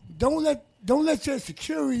like, don't let your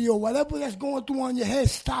security or whatever that's going through on your head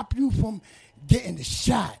stop you from getting the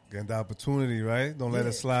shot. Getting the opportunity, right? Don't let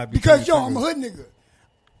it slide. Because, yo, I'm a hood nigga.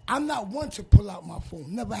 I'm not one to pull out my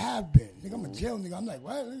phone. Never have been. Nigga, I'm a jail nigga. I'm like,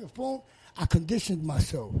 what? Nigga, phone? I conditioned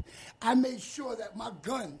myself. I made sure that my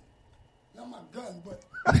gun, not my gun, but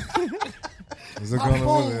my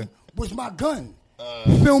phone was my gun.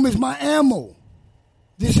 Film is my ammo.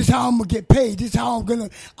 This is how I'm gonna get paid. This is how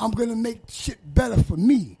I'm gonna make shit better for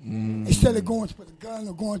me. Instead of going for the gun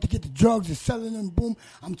or going to get the drugs and selling them, boom,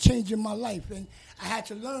 I'm changing my life. And I had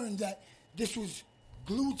to learn that this was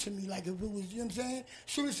glued to me, like if it was, you know what I'm saying?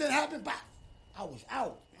 Soon as it happened, bah, I was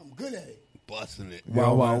out. I'm good at it. Busting it.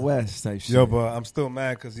 Wild West type shit. Yo, but I'm still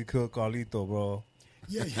mad because he killed Carlito, bro.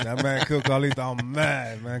 Yeah. That man killed Carlito. I'm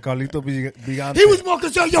mad, man. Carlito beyond. He was more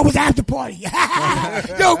concerned, yo, it was after party.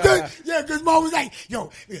 Yo, good. Yeah, because Mom was like, yo,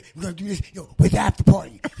 we're going to do this. Yo, where's the after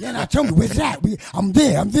party? Yeah, now tell me, where's that? I'm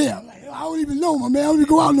there. I'm like, I don't even know, my man. I don't even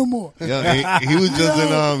go out no more. Yeah, he was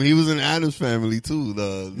just he was in Adam's Family, too.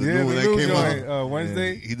 The new one that came out.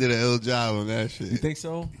 Wednesday. He did an ill job on that shit. You think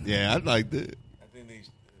so? Yeah, I liked it. I think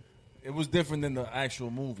it was different than the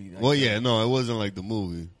actual movie. Well, yeah, no, it wasn't like the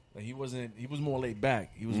movie. Like he was more laid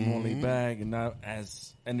back. He was more laid back and not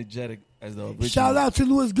as energetic as the original. Shout out to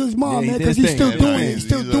Louis Guzman, man, because he's still doing it. He's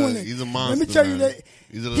still doing it. He's a monster. Let me tell you that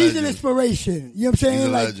he's an inspiration. You know what I'm saying? He's a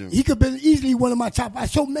like legend. He could be easily one of my top.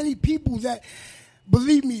 So many people that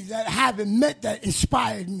believe me that I haven't met that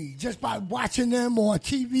inspired me just by watching them on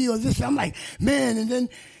TV or this. I'm like, man, and then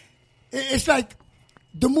it's like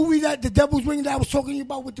the movie that The Devil's Ring that I was talking to you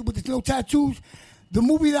about with the little tattoos. The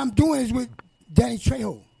movie that I'm doing is with Danny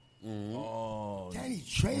Trejo. Oh, Danny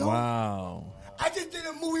Trejo. Wow. I just did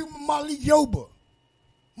a movie with Malik Yoba.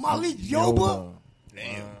 Malik Yoba.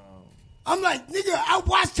 Damn. I'm like, nigga, I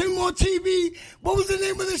watched him on TV. What was the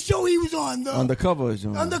name of the show he was on? Undercover.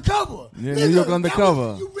 John. Undercover. Yeah, nigga, New York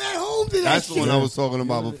Undercover. You ran home to that That's shit. the one I was talking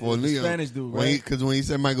about before. The Leo. Spanish dude, right? Because when he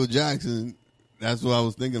said Michael Jackson, that's what I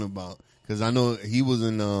was thinking about. Because I know he was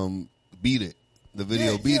in Beat It. The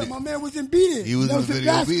video Beat It. My man was in Beat It. He was in the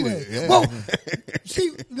video Beat It. Yeah. Well,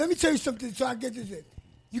 see, let me tell you something so I get this in.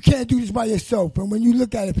 You can't do this by yourself. And when you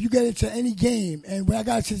look at it, if you get into any game, and when I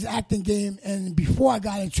got into this acting game, and before I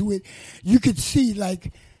got into it, you could see,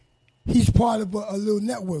 like, he's part of a little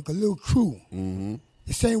network, a little crew. Mm-hmm.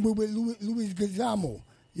 The same way with Luis Guzamo.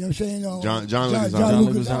 You know what I'm saying? John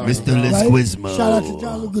Leguizamo. Mr. Leguizamo. Shout out to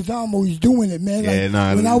John Leguizamo. He's doing it, man.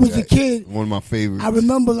 Like, when I was a kid, one of my favorites. I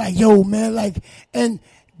remember, like, yo, man, like, and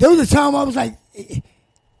there was a time I was like,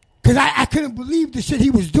 because I couldn't believe the shit he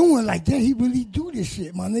was doing. Like, damn, he really do this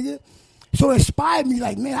shit, my nigga. So it inspired me,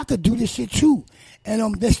 like, man, I could do this shit too.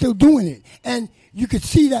 And they're still doing it. And you could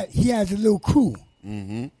see that he has a little crew.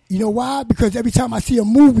 Mm-hmm. You know why? Because every time I see a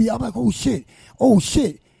movie, I'm like, oh shit.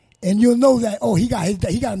 And you'll know that, he got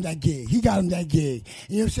him that gig. He got him that gig.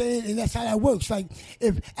 You know what I'm saying? And that's how that works. Like,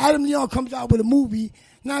 if Adam Leon comes out with a movie,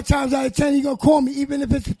 9 times out of 10, he gonna call me, even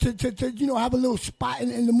if it's to have a little spot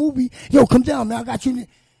in the movie. Yo, come down, man. I got you.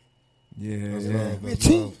 Yeah. We're a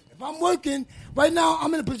team. If I'm working, right now,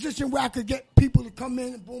 I'm in a position where I could get people to come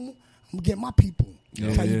in and boom, I'm gonna get my people.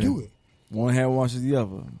 That's how you do it. One hand washes the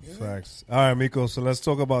other. Yeah. Facts. All right, Meeko, so let's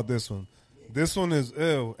talk about this one. This one is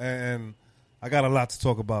ill, and I got a lot to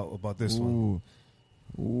talk about this one.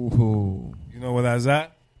 Ooh. You know where that's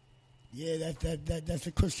at? Yeah, that's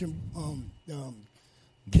a Christian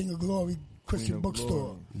King of Glory Christian of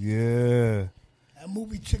bookstore. Yeah. That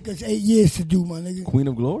movie took us 8 years to do, my nigga. Queen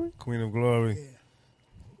of Glory? Queen of Glory. Yeah.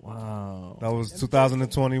 Wow. That was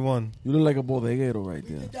 2021. You look like a bodeguero right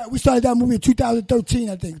there. We started that movie in 2013,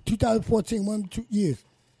 I think. 2014, 2 years.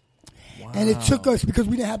 Wow. And it took us because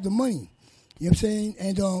we didn't have the money. You know what I'm saying?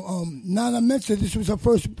 And Nana Mensa, this was her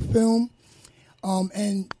first film.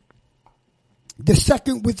 And the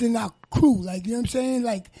second within our crew. Like, you know what I'm saying?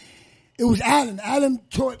 Like, it was Adam. Adam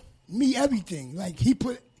taught me everything. Like, he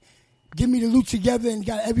give me the loot together and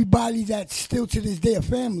got everybody that's still to this day a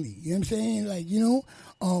family. You know what I'm saying? Like, you know.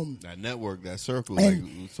 That network, that circle. And,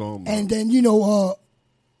 like we was talking about. And then, you know,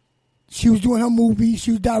 she was doing her movie.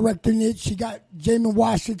 She was directing it. She got Jamin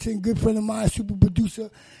Washington, good friend of mine, super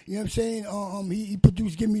producer. You know what I'm saying? He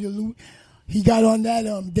produced Give Me the Loot. He got on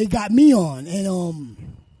that. They got me on.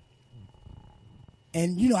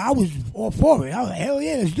 And you know, I was all for it. I was like, hell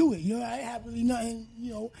yeah, let's do it. You know, I have really nothing,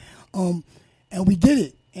 you know. And we did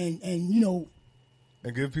it. And you know.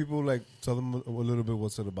 And give people, like, tell them a little bit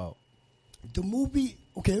what's it about. The movie,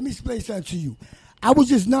 okay, let me explain something to you. I was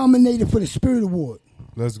just nominated for the Spirit Award.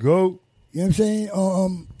 Let's go. You know what I'm saying?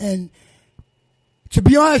 And to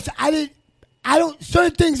be honest,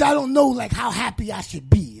 certain things I don't know, like how happy I should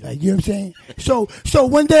be. Like, you know what I'm saying? So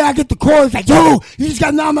one day I get the call, it's like, yo, you just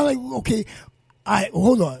got nominated. Like, okay, all right, well,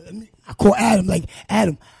 hold on. I call Adam, like,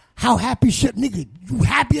 Adam, how happy shit, nigga? You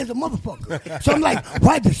happy as a motherfucker. So I'm like,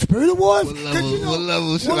 what, the Spirit Awards? What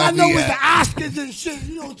level should I know be is at? the Oscars and shit.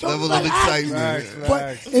 You know, Level of excitement.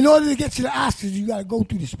 But in order to get to the Oscars, you got to go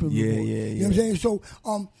through the Spirit Awards. Yeah. You know what I'm saying? So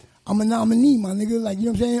I'm a nominee, my nigga. Like, you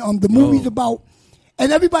know what I'm saying? The movie's about,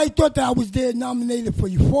 and everybody thought that I was there nominated for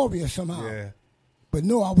Euphoria somehow. Yeah. But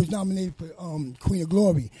no, I was nominated for Queen of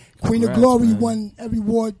Glory. Queen of Congrats, Glory man. won every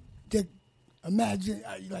award that, imagine,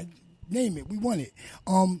 like, name it. We won it.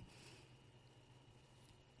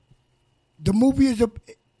 The movie is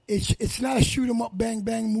it's not a shoot 'em up bang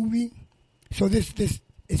bang movie. So this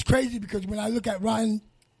it's crazy because when I look at Rotten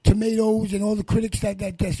Tomatoes and all the critics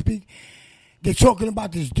that speak, they're talking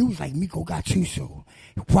about this dude like Meeko Gattuso.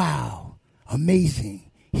 Wow, amazing.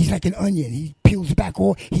 He's like an onion. He peels back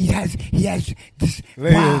all. He has this.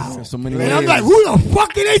 Layers. Wow. So many And I'm layers. like, who the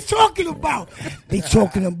fuck are they talking about? They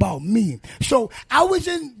talking about me. So I was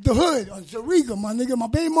in the hood on Zariga, my nigga, my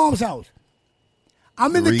baby mom's house.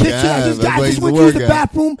 I'm in the kitchen. I just went to use the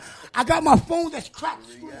bathroom. I got my phone that's cracked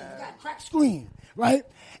screen. I got a cracked screen, right?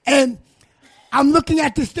 And I'm looking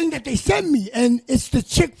at this thing that they sent me, and it's the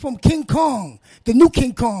chick from King Kong, the new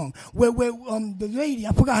King Kong, where the lady,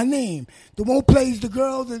 I forgot her name, the one who plays the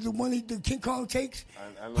girl, the one the King Kong takes.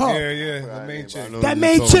 Her. Yeah, the main chick. That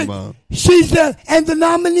main chick, she's there, and the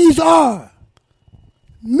nominees are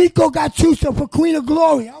Meeko Gattuso for Queen of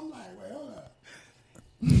Glory. I'm like, wait, hold up.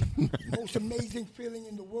 Most amazing feeling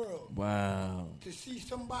in the world. Wow. To see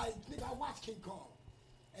somebody, nigga, I watch King Kong.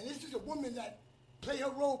 And this is a woman that play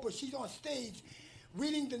her role, but she's on stage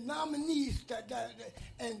reading the nominees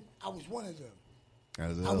and I was one of them.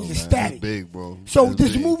 I was ecstatic. That's big, bro. So That's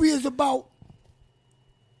this big. movie is about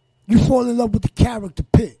you fall in love with the character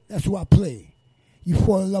Pitt. That's who I play. You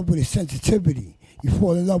fall in love with his sensitivity. You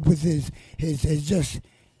fall in love with his just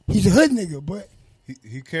he's a hood nigga, but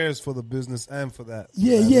He cares for the business and for that.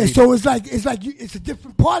 yeah. So it's like it's a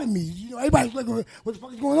different part of me. You know, everybody's like, what the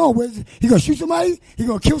fuck is going on? He gonna shoot somebody? He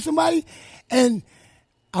gonna kill somebody? And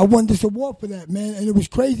I won this award for that, man. And it was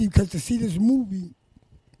crazy because to see this movie,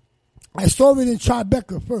 I saw it in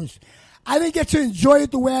Tribeca first. I didn't get to enjoy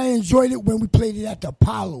it the way I enjoyed it when we played it at the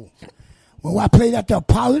Apollo. When I played at the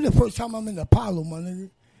Apollo, the first time I'm in the Apollo, my nigga.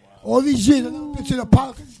 All these years I've never been to the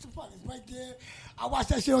Apollo because it's right there. I watch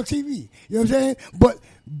that shit on TV. You know what I'm saying? But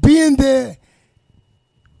being there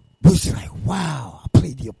was like, wow, I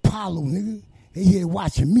played the Apollo, nigga. They here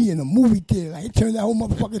watching me in a movie theater. Like, it turned that whole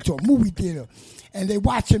motherfucker into a movie theater. And they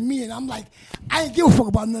watching me, and I'm like, I ain't give a fuck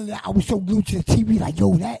about none of that. I was so glued to the TV, like,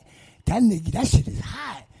 yo, that nigga, that shit is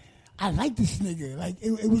hot. I like this nigga. Like,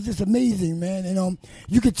 it was just amazing, man. And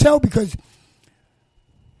you could tell because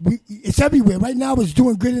it's everywhere. Right now it's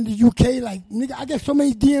doing good in the UK. Like, nigga, I get so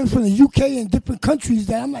many DMs from the UK and different countries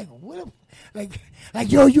that I'm like, what? Like,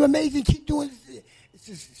 yo, you amazing. Keep doing this.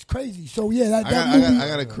 It's crazy. So yeah, that movie. I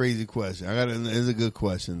got a crazy question. It's a good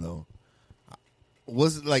question though.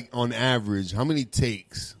 What's it like on average? How many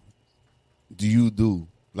takes do you do?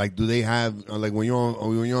 Like, do they have like when you're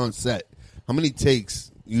on set? How many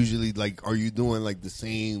takes usually? Like, are you doing like the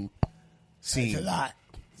same scene?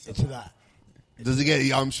 It's a lot. Does it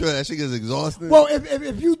get? I'm sure that shit gets exhausting. Well,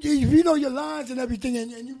 if you know your lines and everything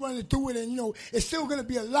and you run it through it and it's still gonna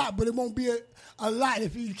be a lot, but it won't be a lot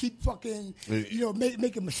if you keep fucking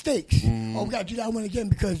making mistakes. Oh, we gotta do that one again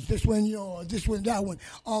because this one this one that one.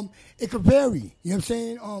 It could vary. You know what I'm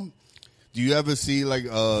saying? Do you ever see like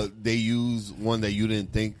they use one that you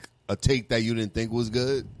didn't think a take that you didn't think was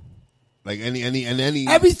good? Like any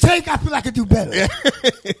every take I feel I could do better.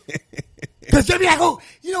 Because every I go,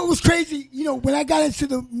 it was crazy. When I got into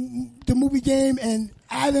the movie game and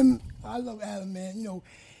Adam, I love Adam, man.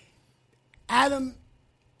 Adam,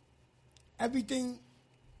 everything,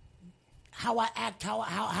 how I act, how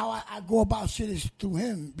I go about shit is through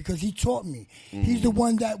him because he taught me. Mm-hmm. He's the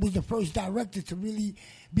one that was the first director to really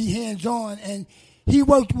be hands on, and he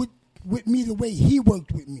worked with me the way he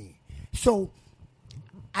worked with me. So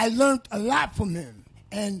I learned a lot from him.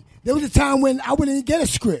 And there was a time when I wouldn't get a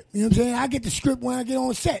script. You know what I'm saying? I get the script when I get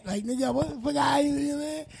on set. Like, nigga, what the fuck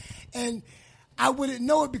man? And I wouldn't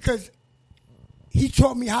know it because he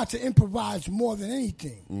taught me how to improvise more than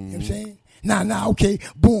anything. Mm-hmm. You know what I'm saying? Nah, okay,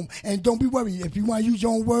 boom. And don't be worried. If you want to use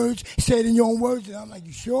your own words, say it in your own words. And I'm like,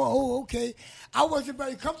 you sure? Oh, okay. I wasn't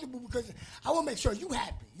very comfortable because I want to make sure you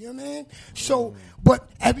happy. You know what I mean? So, but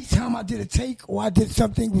every time I did a take or I did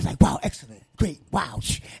something, it was like, wow, excellent, great, wow.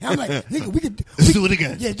 And I'm like, nigga, we could do it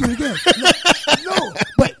again. Yeah, do it again. No,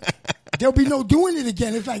 but there'll be no doing it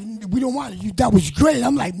again. It's like, we don't want it. That was great.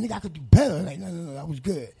 I'm like, nigga, I could do better. Like, no, that was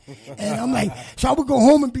good. And I'm like, so I would go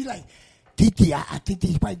home and be like, Titi, I think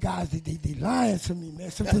these white guys, they lying to me, man.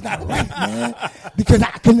 Something's not right, man. Because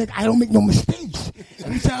I don't make no mistakes.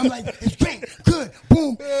 Every time I'm like, it's great, good,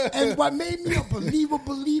 boom. And what made me a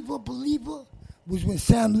believer was when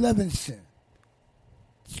Sam Levinson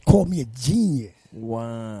called me a genius.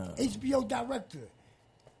 Wow. HBO director.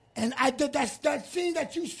 And I did that scene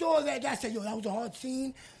that you saw that I said, that was a hard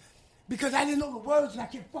scene. Because I didn't know the words and I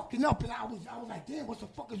kept fucking up and I was like, damn, what the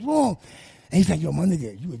fuck is wrong? And he's like, yo, my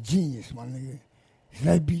nigga, you a genius, my nigga.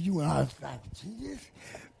 Let it be you. And I was like, genius?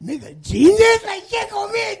 Nigga, genius? Like, yeah, call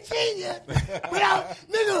me a genius.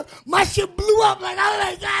 Nigga, my shit blew up. Like, I was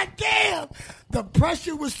like, God damn. The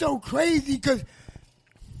pressure was so crazy because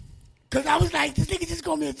I was like, this nigga just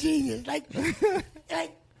called me a genius. Like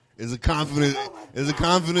it's a confidence. It's a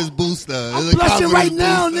confidence booster. I'm blushing right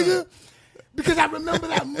now, nigga. Because I remember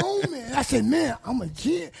that moment. I said, man, I'm a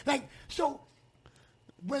genius. Like, so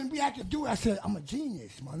when we had to do it, I said, I'm a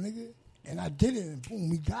genius, my nigga. And I did it, and boom,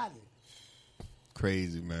 we got it.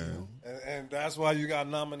 Crazy, man. And that's why you got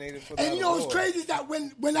nominated for that. And what's crazy is that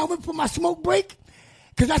when I went for my smoke break,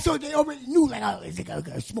 because I thought they already knew, like, oh, they got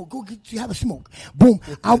a smoke. Go get you have a smoke. Boom.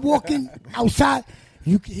 I'm walking outside,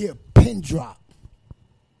 you can hear a pin drop.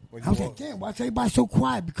 I was like, damn, why is everybody so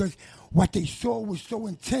quiet? Because what they saw was so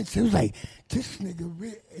intense. It was like, this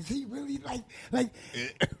nigga, is he really like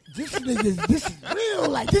this nigga, this is real.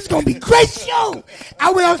 Like, this is going to be a great show.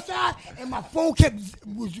 I went outside, and my phone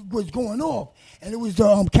was going off. And it was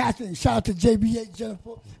the casting. Shout out to JBA,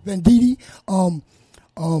 Jennifer Venditti.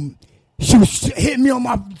 She was hitting me on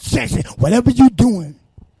my chest. Whatever you doing,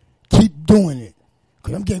 keep doing it.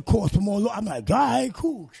 Because I'm getting calls from all over. I'm like, all right,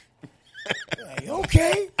 cool. Like,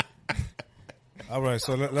 okay. All right,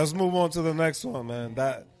 so let's move on to the next one, man.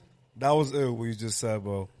 That was it, what you just said,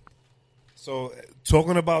 bro. So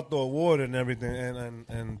talking about the award and everything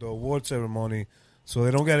and the award ceremony, so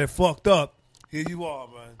they don't get it fucked up, here you are,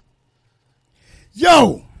 man.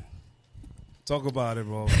 Yo! Talk about it,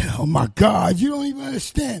 bro. Oh, my God. You don't even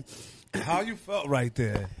understand. How you felt right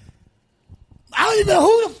there? I don't even know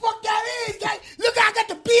who the fuck that is. Look, I got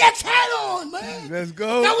the BX hat on, man. Let's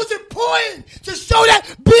go. That was important to show that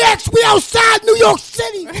BX, we outside New York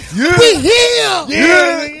City. Yeah. We here.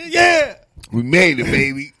 Yeah. We made it,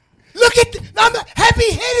 baby. Look at I'm the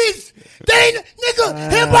heavy hitters. They ain't,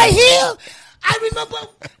 nigga, him right here. I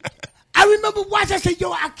remember watching. I said,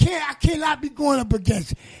 yo, I cannot be going up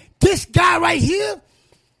against this guy right here.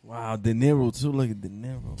 Wow, De Niro too. Look at De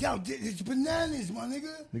Niro. Yo, it's bananas, my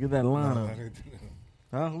nigga. Look at that lineup.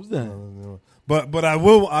 Huh? Who's that? But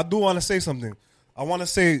I do want to say something. I want to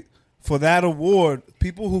say for that award,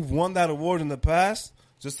 people who've won that award in the past,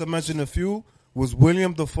 just to mention a few, was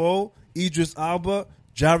William Dafoe, Idris Elba,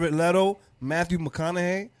 Jared Leto, Matthew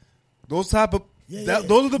McConaughey. Those type of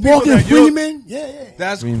those are the people Morgan that Freeman. Yeah.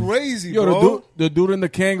 That's crazy, Yo, bro. the dude in the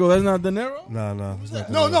Kango, that's not De Niro? No.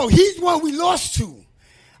 No, he's the one we lost to.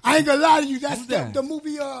 I ain't gonna lie to you. That's that? the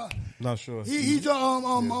movie. Not sure. He's not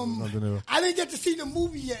De Niro. I didn't get to see the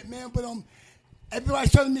movie yet, man. But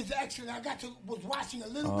everybody's telling me it's excellent. I was watching a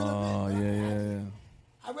little bit of it. Yeah.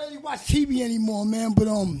 I rarely watch TV anymore, man.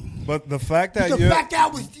 But the fact that I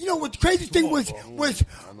was, what the crazy thing was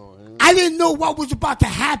I didn't know what was about to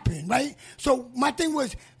happen, right? So my thing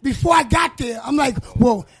was, before I got there, I'm like,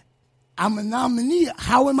 well, I'm a nominee.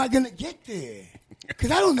 How am I going to get there? Because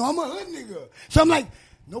I don't know. I'm a hood nigga. So I'm like,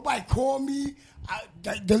 nobody called me.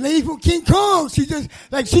 The lady from King Kong, she just,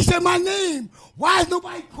 like, she said my name. Why is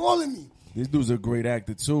nobody calling me? This dude's a great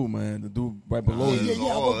actor too, man. The dude right below you.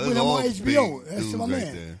 Yeah, when I'm on HBO. That's my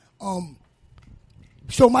man.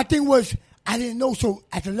 So my thing was, I didn't know. So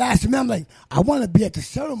at the last minute, I'm like, I want to be at the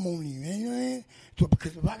ceremony, man. You know what I mean? So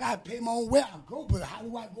because if I got to pay my own way, I'll go. But how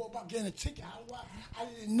do I go about getting a ticket? I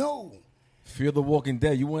didn't know. Fear the Walking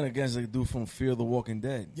Dead. You went against a dude from Fear the Walking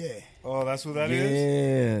Dead. Yeah. Oh, that's what that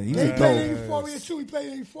is? Yeah. He played in Euphoria too. He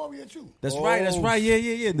played in Euphoria too. That's right.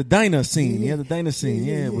 Yeah. The diner scene. Yeah, the diner scene.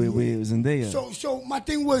 Yeah, where it was in there. So my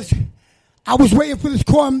thing was, I was waiting for this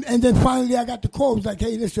call, and then finally I got the call. It was like,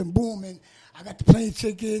 hey, listen, boom, and I got the plane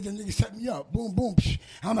ticket, and niggas set me up. Boom, boom. Psh.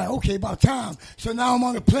 I'm like, okay, about time. So now I'm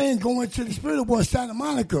on the plane going to the Spirit World, Santa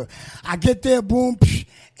Monica. I get there, boom, psh,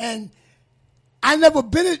 and I never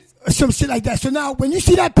been at some shit like that. So now when you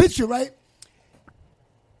see that picture, right,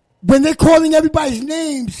 when they're calling everybody's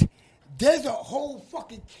names, there's a whole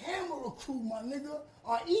fucking camera crew, my nigga,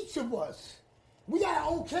 on each of us. We got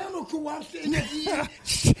our own camera crew while I'm sitting there eating,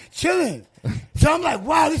 chilling. So I'm like,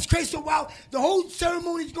 wow, this is crazy. So while the whole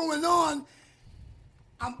ceremony's going on,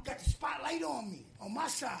 I got the spotlight on me, on my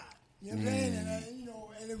side. You know what I'm saying? And,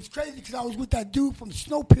 and it was crazy because I was with that dude from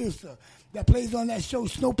Snowpiercer that plays on that show,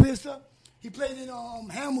 Snowpiercer. He played in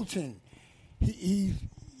Hamilton.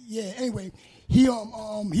 Anyway, he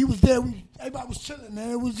was there. Everybody was chilling, man.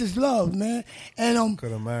 It was just love, man. And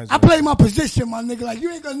could imagine. I played my position, my nigga. Like,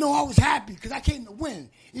 you ain't gonna know I was happy because I came to win.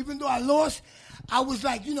 Even though I lost, I was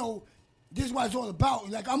like, this is what it's all about.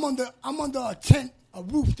 Like, I'm under a tent, a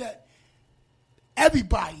roof that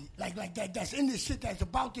everybody like that's in this shit, that's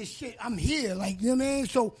about this shit. I'm here, like, you know what I mean?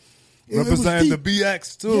 So representing the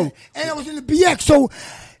BX too. Yeah. And I was in the BX, so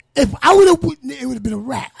if I would have, it would have been a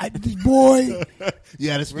rap. This boy. You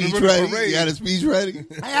had a speech ready?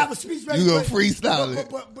 I have a speech ready. You gonna freestyle it?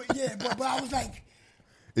 But I was like,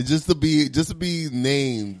 it's just to be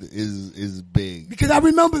named is big. Because I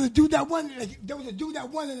remember the dude that won. Like, there was a dude that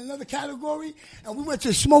won in another category, and we went to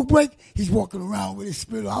a smoke break. He's walking around with his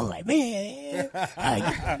spirit. I was like, man. All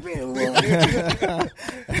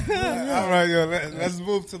right, yo. Let's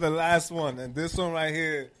move to the last one, and this one right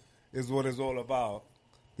here is what it's all about.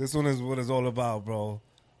 This one is what it's all about, bro.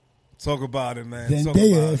 Talk about it, man.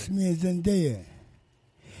 Zendaya, it's me and Zendaya.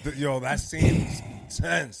 Yo, that scene is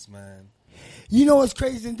intense, man. You know what's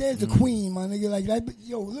crazy? Zendaya's the queen, my nigga. Like,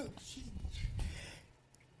 yo, look.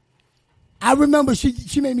 I remember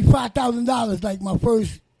she made me $5,000 like my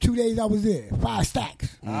first 2 days I was there. 5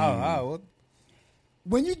 stacks. What?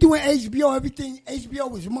 When you doing HBO,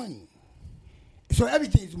 HBO is money. So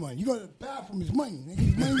everything is money. You go to the bathroom, it's money.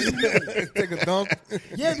 Nigga. Money. Take a dump.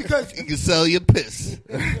 Yeah, because you can sell your piss.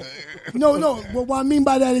 No. What I mean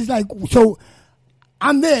by that is like, so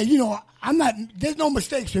I'm there. I'm not. There's no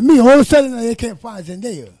mistakes for me. All of a sudden, they can't find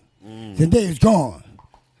Zendaya. Zendaya's gone.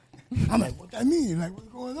 I'm like, what that mean? Like, what's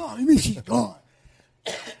going on? You mean she's gone?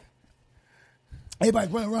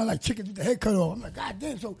 Everybody's running around like chickens with the head cut off. I'm like, God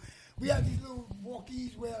damn. So we have these little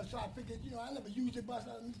walkies where, so I figured, I never used it, but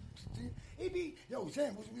he be, yo,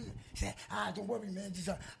 Sam, what's it? He said, don't worry, man. Just,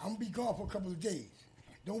 I'm going to be gone for a couple of days.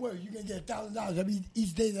 Don't worry, you can get $1,000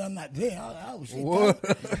 each day that I'm not there. I was shit. So,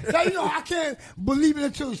 I can't believe it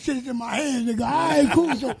until shit's in my hands, nigga. All right,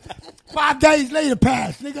 cool. So 5 days later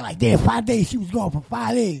passed. Nigga, like, damn, 5 days. She was gone for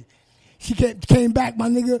 5 days. She came back, my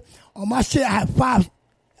nigga. On my shit, I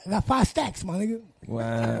got 5 stacks, my nigga.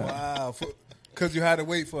 Wow. Because you had to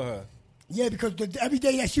wait for her. Yeah, because every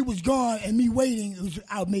day that she was gone and me waiting,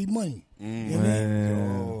 I made money. You know what I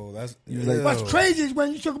mean? That's what's crazy is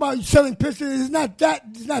when you talk about selling pistols, it's not that.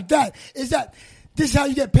 It's that this is how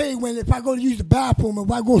you get paid when if I go to use the bathroom or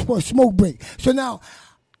if I go for a smoke break. So now,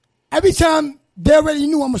 every time they already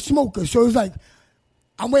knew I'm a smoker, so it's like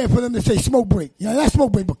I'm waiting for them to say smoke break. Not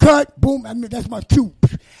smoke break, but cut, boom, that's my cue.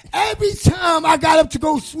 Every time I got up to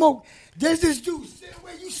go smoke, there's this dude sitting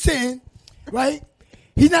where you sitting, right?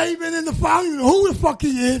 He's not even in the file. I don't even know who the fuck he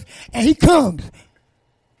is. And he comes.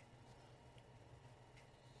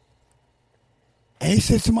 And he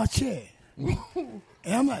sits in my chair. And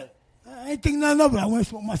I'm like, I ain't think nothing of it. I went and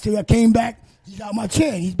smoked my cigarette. I came back. He's out my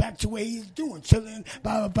chair. And he's back to where he's doing, chilling,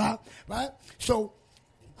 blah, blah, blah. Right? So,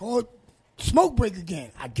 go smoke break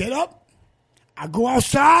again. I get up. I go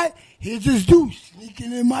outside. Here's this dude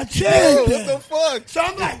sneaking in my chair. What the fuck? So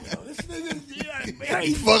I'm like, yo, this nigga,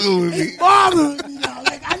 he's fucking with me. He's bothering me now.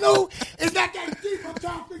 Like, I know it's not that deep. I'm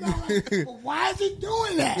trying to figure out, like, well, why is he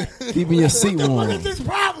doing that? Keeping your seat What warm. the fuck is this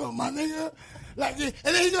problem, my nigga? Like, and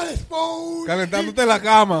then he's on his phone. Calentándote la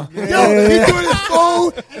cama. Yo, he's doing his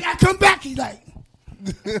phone, and I come back, he's like.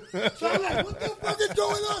 So I'm like, what the fuck is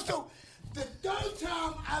going on? So the third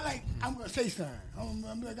time, I'm gonna say something.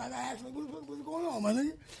 I'm like, I gotta ask, like, what's going on, my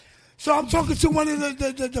nigga? So I'm talking to one of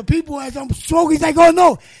the people as I'm smoking. He's like, oh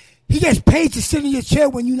no, he gets paid to sit in your chair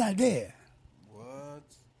when you're not there. What?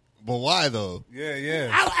 But why though? Yeah.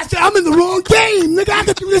 I said, I'm in the wrong game, nigga. I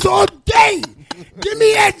could do this all day. Give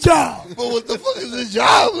me that job. But what the fuck is the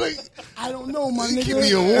job? Like, I don't know, my nigga. give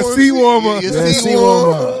me a warm seat warmer. Your seat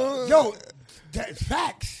warmer. Yo, that's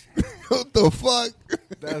facts. What the fuck?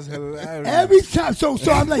 That's hilarious. Every time, so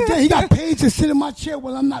I'm like, damn, he got paid to sit in my chair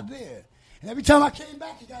while I'm not there. And every time I came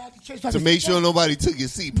back, he got out the chair. So To make sure nobody took your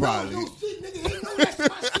seat, probably. No seat, nigga. He know that's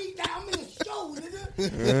my seat. That I'm in the show,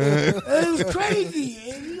 nigga. It was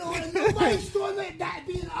crazy, and nobody saw that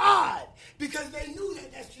being odd because they knew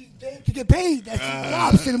that she's there to get paid. That's his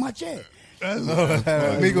job, sit in my chair.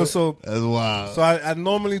 Meeko, so That's wild. So I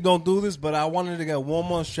normally don't do this, but I wanted to get one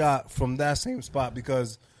more shot from that same spot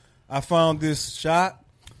because I found this shot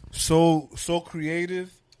so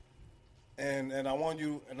creative, and I want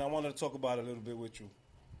to talk about it a little bit with you.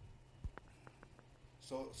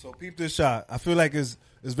 So peep this shot. I feel like it's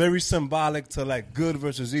very symbolic to like good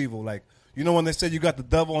versus evil. Like, you know when they said you got the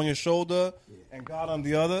devil on your shoulder and God on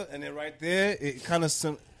the other, and then right there it kind of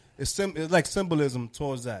it's like symbolism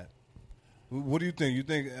towards that. What do you think? You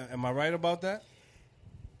think, am I right about that?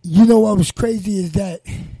 You know what was crazy is that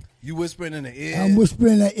You whispering in the ear. I'm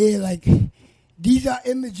whispering in the ear like these are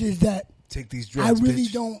images that Take these drugs, I really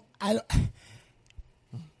bitch.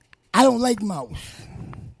 I don't like mouse.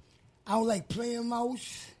 I don't like playing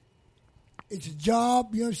mouse. It's a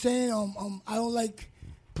job, you know what I'm saying? I don't like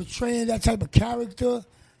portraying that type of character.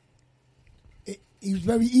 He was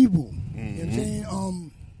very evil. You know what I'm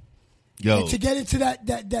saying? Yo, And to get into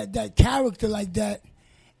that character like that,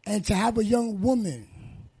 and to have a young woman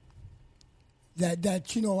that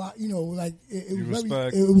like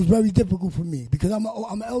it was very difficult for me because I'm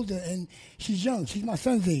an elder and she's young. She's my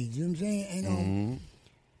son's age. You know what I'm saying? And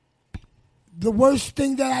the worst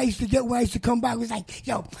thing that I used to get when I used to come back was like,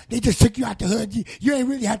 yo, they just took you out the hood. You ain't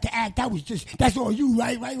really have to act. That's all you,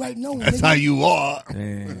 right? No, that's nigga. how you are. What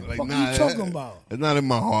the fuck are you talking about? It's not in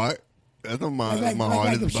my heart. That's not my heart.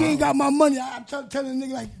 Like if she ain't got my money, I'm telling the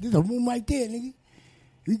nigga, like, there's a room right there, nigga.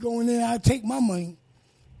 You go in there, I'll take my money.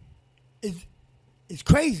 It's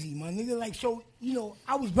crazy, my nigga. Like, so,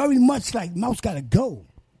 I was very much like, Mouse gotta go.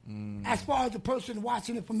 As far as the person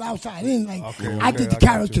watching it from the outside in, like, I did the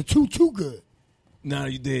character too good. No,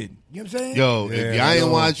 you did. You know what I'm saying? Yo, if y'all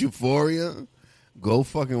ain't watch Euphoria, go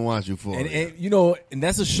fucking watch Euphoria. And and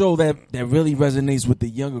that's a show that really resonates with the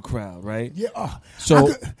younger crowd, right? Yeah.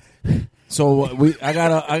 So I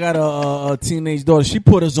got a teenage daughter. She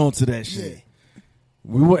put us on to that shit. Yeah.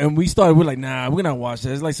 We started. We're like, nah, we're not watch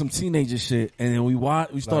that. It's like some teenager shit. And then we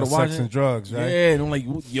started watching sex and drugs, right? Yeah, and I'm like,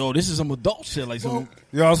 yo, this is some adult shit. Like some.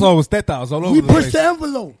 Yo, I saw it was tetas all over We the pushed place. the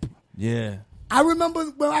envelope. Yeah. I remember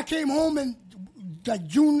when I came home in like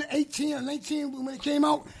June 18 or 19 when it came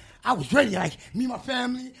out, I was ready. Like, me and my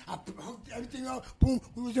family, I hooked everything up. Boom.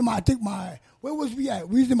 We was in where was we at?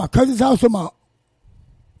 We was in my cousin's house or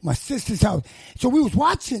my sister's house. So we was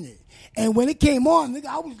watching it. And when it came on, nigga,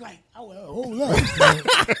 I was like, hold up.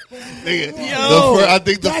 Nigga, I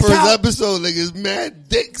think the first episode, nigga, is mad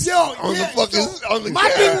dicks on the fucking on the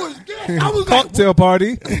my camera. thing was this. I was Cocktail like,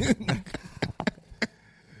 party.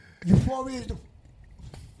 Euphoria is the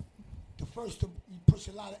first to push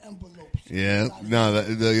a lot of envelopes. Yeah, no,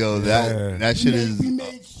 that shit is We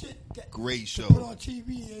made shit that great show. to put on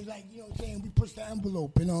TV. It's like, you know what I'm saying? We pushed the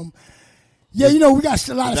envelope. And we got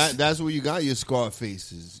a lot of That's where you got your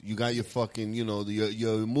Scarfaces. You got your fucking,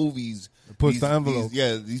 your movies. Push the envelope.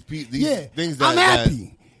 These things that I'm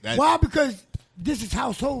happy. that- Why? Because this is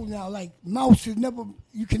household now. Like, Mouse is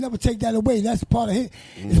you can never take that away. That's part of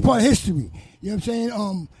it's part of history. You know what I'm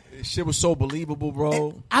saying? This shit was so believable,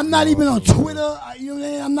 bro. I'm not even on Twitter. You know what I'm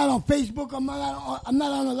saying? I'm not on Facebook. I'm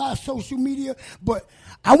not on a lot of social media. But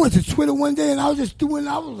I went to Twitter one day and I was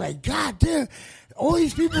like, God damn. All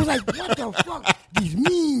these people was like, what the fuck? These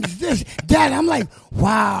memes, this, that. I'm like,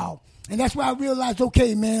 wow. And that's why I realized,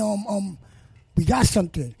 okay, man, we got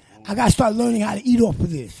something. I got to start learning how to eat off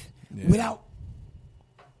of this without,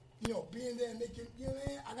 being there and making,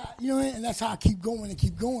 and that's how I keep going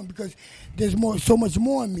because there's so much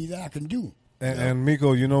more in me that I can do. And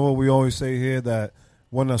Meeko, you know what we always say here, that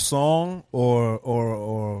when a song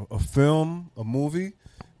or a film, a movie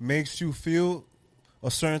makes you feel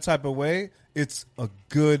a certain type of way, it's a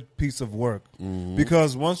good piece of work.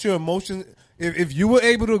 Because once your emotion, if you were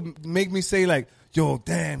able to make me say like, yo,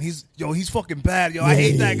 damn, he's fucking bad, yo, I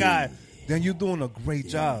hate that guy, then you're doing a great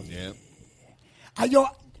job. Yeah. I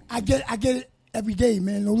get it every day,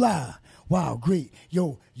 man. No lie. Wow, great.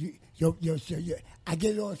 Yo, I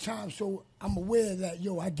get it all the time, so I'm aware that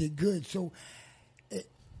I did good. So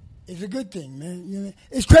it's a good thing, man. You know,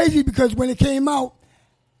 it's crazy because when it came out,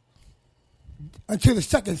 until the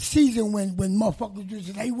second season when motherfuckers was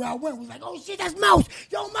just like, where I went was like, oh shit, that's Mouse.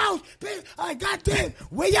 Yo, Mouse. Goddamn,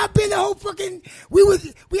 where y'all been the whole fucking, we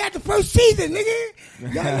had the first season,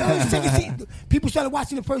 nigga. The second season. People started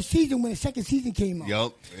watching the first season when the second season came out.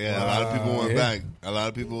 Yup. Yeah, a lot of people went back. A lot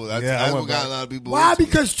of people, that's what got a lot of people. Why?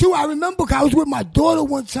 Because too, I remember I was with my daughter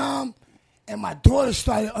one time and my daughter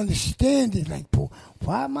started understanding, like,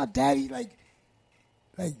 why my daddy, like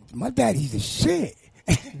my daddy's the shit.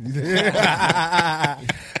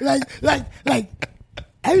 like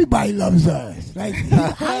everybody loves us. Like,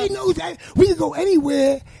 how he knows that we can go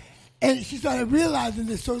anywhere, and she started realizing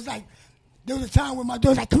this. So it's like there was a time when my daughter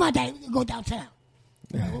was like, "Come on, Daddy, we can go downtown."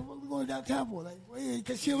 Like, what we going downtown for? Like,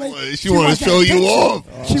 because she want to show you off.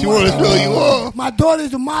 She want to show you off. My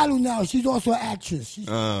daughter's a model now. She's also an actress. She's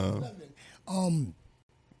 11.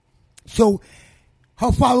 So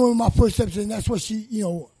her following my footsteps, and that's what she,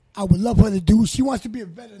 I would love her to do. She wants to be a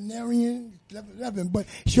veterinarian, 11, but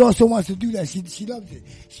she also wants to do that. She loves it.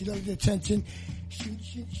 She loves the attention. She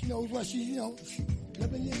knows what she's,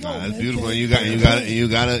 11 years old. That's man. beautiful. You gotta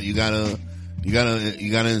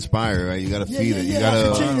inspire, right? You gotta feed it. You gotta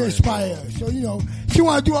continue to inspire. So she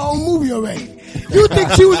want to do her own movie already. You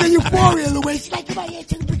think she was in Euphoria the way she's like, come on, here,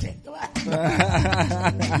 take a picture. Come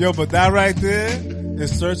on. Yo, but that right there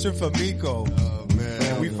is searching for Meeko. Oh man,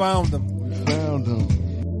 and we found him. Found him.